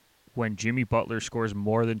 when Jimmy Butler scores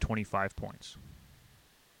more than 25 points.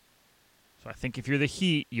 So I think if you're the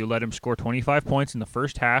Heat, you let him score 25 points in the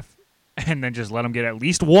first half and then just let him get at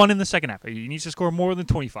least 1 in the second half. He needs to score more than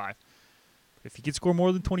 25. If he can score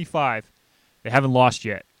more than 25, they haven't lost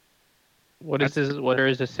yet. What are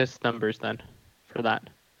his assist numbers then for that?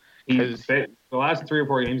 The last 3 or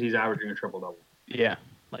 4 games, he's averaging a triple-double. Yeah.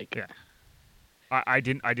 I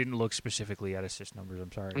didn't look specifically at assist numbers.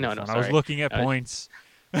 I'm sorry. No, I was looking at points.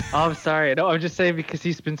 Oh, I'm sorry. No, I'm just saying because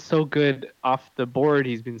he's been so good off the board.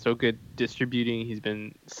 He's been so good distributing. He's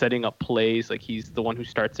been setting up plays. Like he's the one who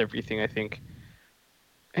starts everything. I think.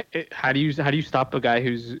 How do you stop a guy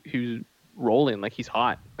who's rolling? Like he's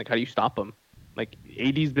hot. Like how do you stop him? Like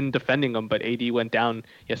AD's been defending him, but AD went down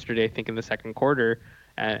yesterday. I think in the second quarter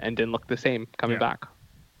and didn't look the same coming back.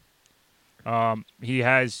 He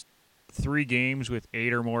has 3 games with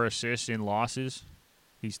 8 or more assists in losses.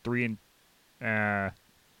 He's 3 and.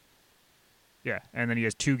 And then he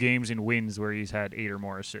has 2 games in wins where he's had 8 or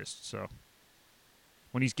more assists. So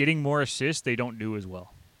when he's getting more assists, they don't do as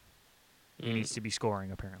well. He needs to be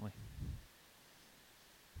scoring, apparently.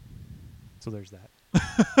 So there's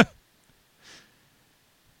that.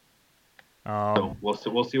 So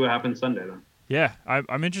we'll see what happens Sunday then. Yeah,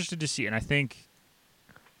 I'm interested to see, and I think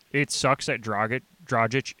it sucks that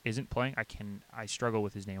Dragic isn't playing. I struggle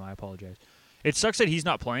with his name. I apologize. It sucks that he's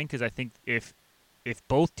not playing because I think if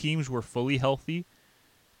both teams were fully healthy,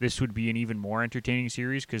 this would be an even more entertaining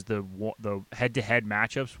series because the head-to-head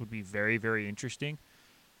matchups would be very, very interesting.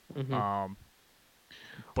 Mm-hmm.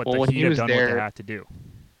 But the Heat have done what they have to do.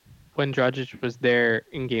 When Dragic was there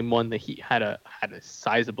in Game 1, the Heat had a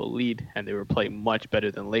sizable lead, and they were playing much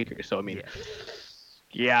better than Lakers. So I mean,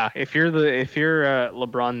 if you're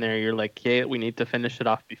LeBron there, you're like, we need to finish it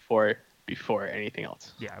off before anything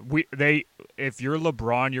else. Yeah, if you're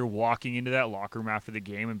LeBron, you're walking into that locker room after the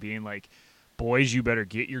game and being like, boys, you better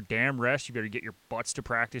get your damn rest. You better get your butts to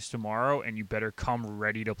practice tomorrow, and you better come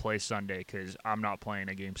ready to play Sunday because I'm not playing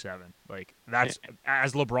a Game 7. Like that's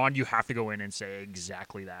as LeBron, you have to go in and say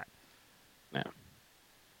exactly that. Yeah.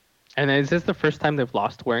 And is this the first time they've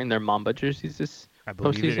lost wearing their Mamba jerseys this I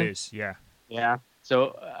believe postseason? It is. Yeah. Yeah.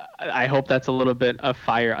 So I hope that's a little bit of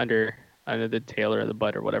fire under the tail or the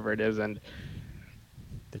butt or whatever it is, and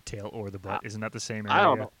the tail or the butt isn't that the same area? I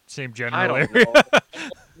don't know. Same general I don't area. know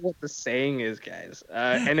what the saying is, guys.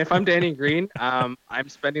 And if I'm Danny Green, I'm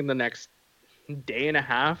spending the next day and a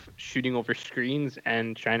half shooting over screens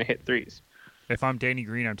and trying to hit threes. If I'm Danny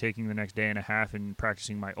Green, I'm taking the next day and a half and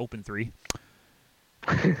practicing my open 3.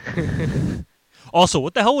 Also,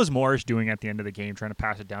 what the hell was Morris doing at the end of the game, trying to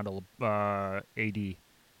pass it down to AD?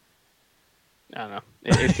 I don't know.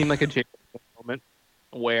 It seemed like a Jacob moment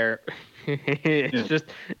where it's just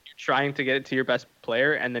you're trying to get it to your best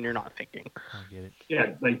player, and then you're not thinking. I get it.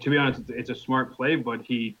 Yeah, like to be honest, it's a smart play, but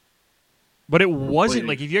it wasn't.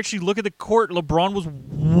 Like if you actually look at the court, LeBron was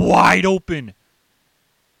wide open.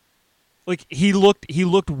 Like he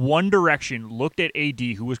looked one direction, looked at AD,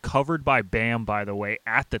 who was covered by Bam, by the way,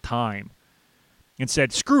 at the time, and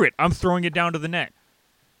said, "Screw it, I'm throwing it down to the net."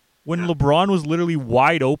 When LeBron was literally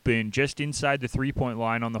wide open just inside the 3-point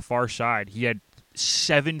line on the far side, he had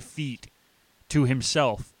 7 feet to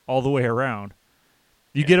himself all the way around.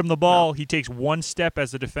 You get him the ball, he takes 1 step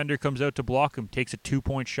as the defender comes out to block him, takes a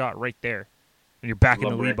 2-point shot right there, and you're back in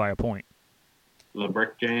the lead by a point.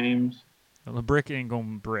 LeBrick James. LeBrick ain't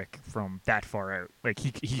going brick from that far out. Like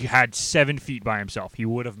he had 7 feet by himself. He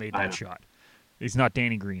would have made that shot. He's not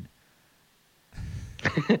Danny Green.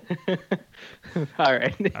 All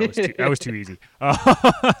right. that was too easy.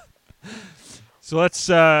 So let's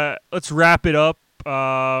wrap it up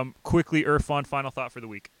quickly. Irfan, final thought for the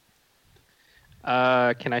week.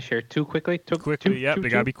 Can I share 2 quickly? They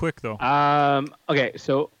gotta be quick though. Okay,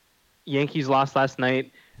 so Yankees lost last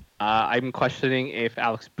night. I'm questioning if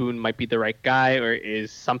Alex Boone might be the right guy, or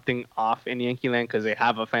is something off in Yankee land because they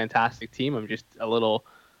have a fantastic team. I'm just a little.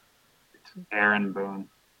 It's Aaron Boone.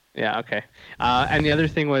 Yeah. Okay. And the other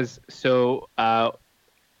thing was on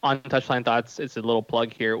Touchline Thoughts. It's a little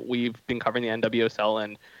plug here. We've been covering the NWSL,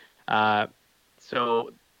 and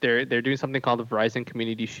so they're doing something called the Verizon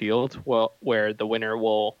Community Shield, where the winner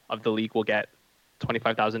of the league will get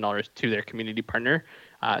 $25,000 to their community partner.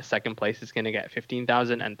 Second place is going to get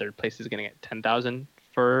 $15,000, and third place is going to get $10,000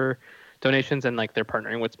 for donations. And like they're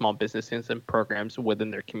partnering with small businesses and programs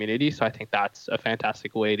within their community. So I think that's a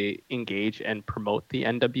fantastic way to engage and promote the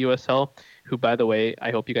NWSL. Who, by the way,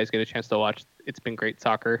 I hope you guys get a chance to watch. It's been great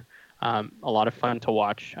soccer. A lot of fun to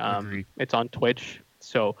watch. It's on Twitch,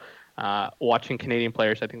 so watching Canadian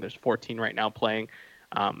players. I think there's 14 right now playing.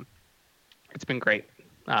 It's been great.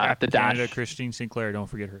 The Canada, Christine Sinclair, don't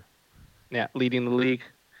forget her. Yeah, leading the league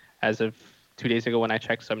as of 2 days ago when I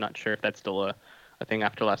checked, so I'm not sure if that's still a thing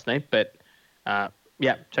after last night. But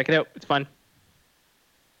yeah, check it out. It's fun.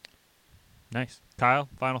 Nice. Kyle,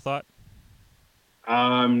 final thought?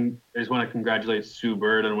 I just want to congratulate Sue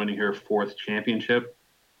Bird on winning her 4th championship.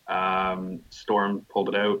 Storm pulled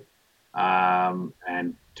it out,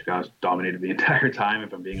 and to be honest, dominated the entire time,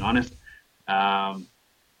 if I'm being honest.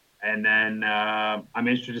 And then I'm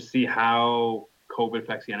interested to see how COVID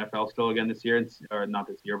affects the NFL still again this year, or not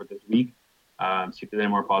this year, but this week. See if there's any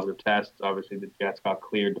more positive tests. Obviously, the Jets got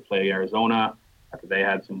cleared to play Arizona after they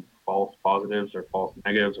had some false positives or false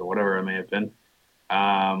negatives or whatever it may have been.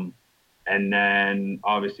 And then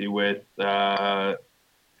obviously with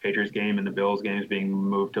Patriots game and the Bills games being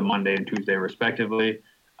moved to Monday and Tuesday respectively,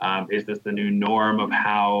 is this the new norm of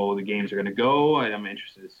how the games are going to go? I'm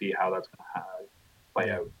interested to see how that's going to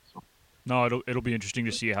play out. So. No, it'll be interesting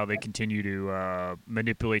to see how they continue to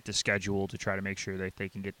manipulate the schedule to try to make sure that they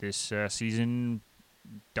can get this season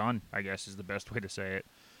done, I guess is the best way to say it.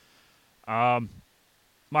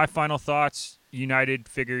 My final thoughts, United,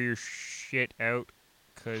 figure your shit out,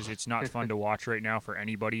 because it's not fun to watch right now for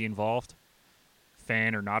anybody involved.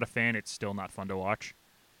 Fan or not a fan, it's still not fun to watch.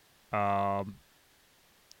 And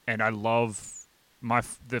I love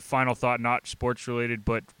the final thought, not sports related,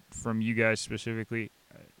 but from you guys specifically.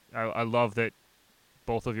 I love that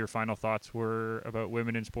both of your final thoughts were about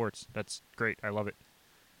women in sports. That's great. I love it.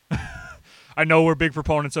 I know we're big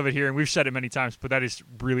proponents of it here, and we've said it many times, but that is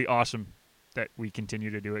really awesome that we continue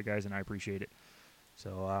to do it, guys, and I appreciate it.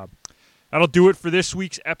 So that'll do it for this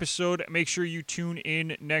week's episode. Make sure you tune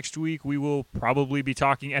in next week. We will probably be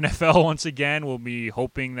talking NFL once again. We'll be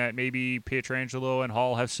hoping that maybe Pietrangelo and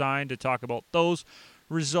Hall have signed to talk about those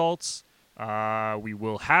results. We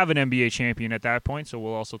will have an NBA champion at that point, so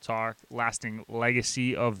we'll also talk lasting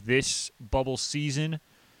legacy of this bubble season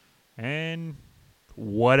and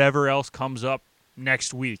whatever else comes up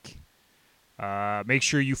next week. Make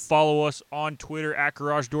sure you follow us on Twitter at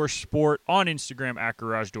Garage Door Sport, on Instagram at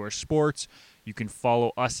Garage Door Sports. You can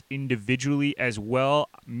follow us individually as well.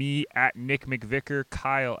 Me at Nick McVicker,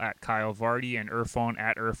 Kyle at Kyle Vardy, and Irfan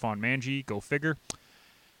at Irfan Manji. Go figure.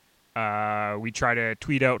 We try to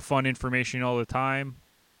tweet out fun information all the time.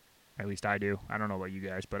 At least I do. I don't know about you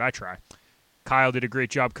guys, but I try. Kyle did a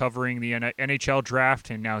great job covering the NHL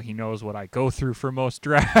draft, and now he knows what I go through for most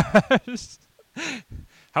drafts.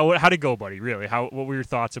 How'd it go, buddy? Really? What were your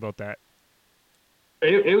thoughts about that?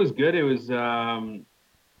 It was good. It was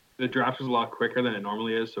the draft was a lot quicker than it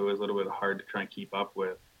normally is, so it was a little bit hard to try and keep up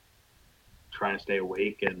with trying to stay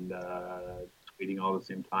awake and tweeting all at the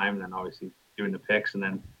same time, and then obviously doing the picks, and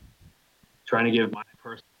then trying to give my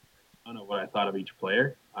personal breakdown of what I thought of each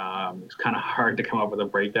player. It's kind of hard to come up with a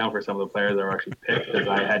breakdown for some of the players that were actually picked, because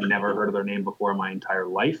I had never heard of their name before in my entire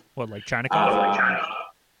life. What, like China?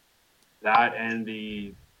 That and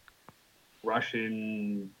the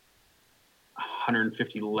Russian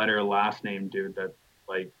 150-letter last name dude that,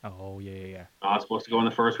 like, yeah. Not supposed to go in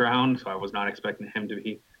the first round, so I was not expecting him to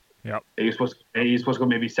be. Yep. He's supposed to go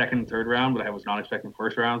maybe second, third round, but I was not expecting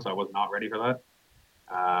first round, so I was not ready for that.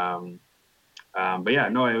 But yeah,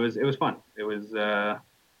 no, it was fun. It was a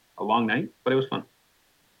long night, but it was fun.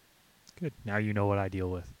 It's good. Now you know what I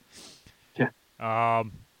deal with. Yeah.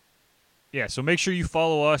 Yeah, so make sure you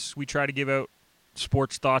follow us. We try to give out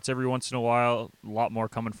sports thoughts every once in a while. A lot more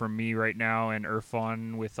coming from me right now, and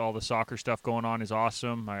Irfan with all the soccer stuff going on is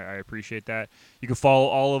awesome. I appreciate that. You can follow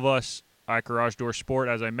all of us at Garage Door Sport,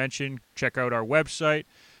 as I mentioned. Check out our website.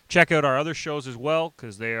 Check out our other shows as well,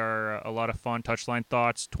 because they are a lot of fun. Touchline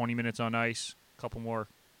Thoughts, 20 Minutes on Ice, a couple more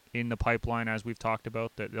in the pipeline, as we've talked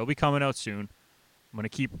about. That they'll be coming out soon. I'm gonna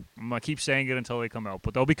keep saying it until they come out,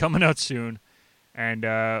 but they'll be coming out soon. And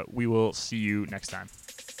we will see you next time.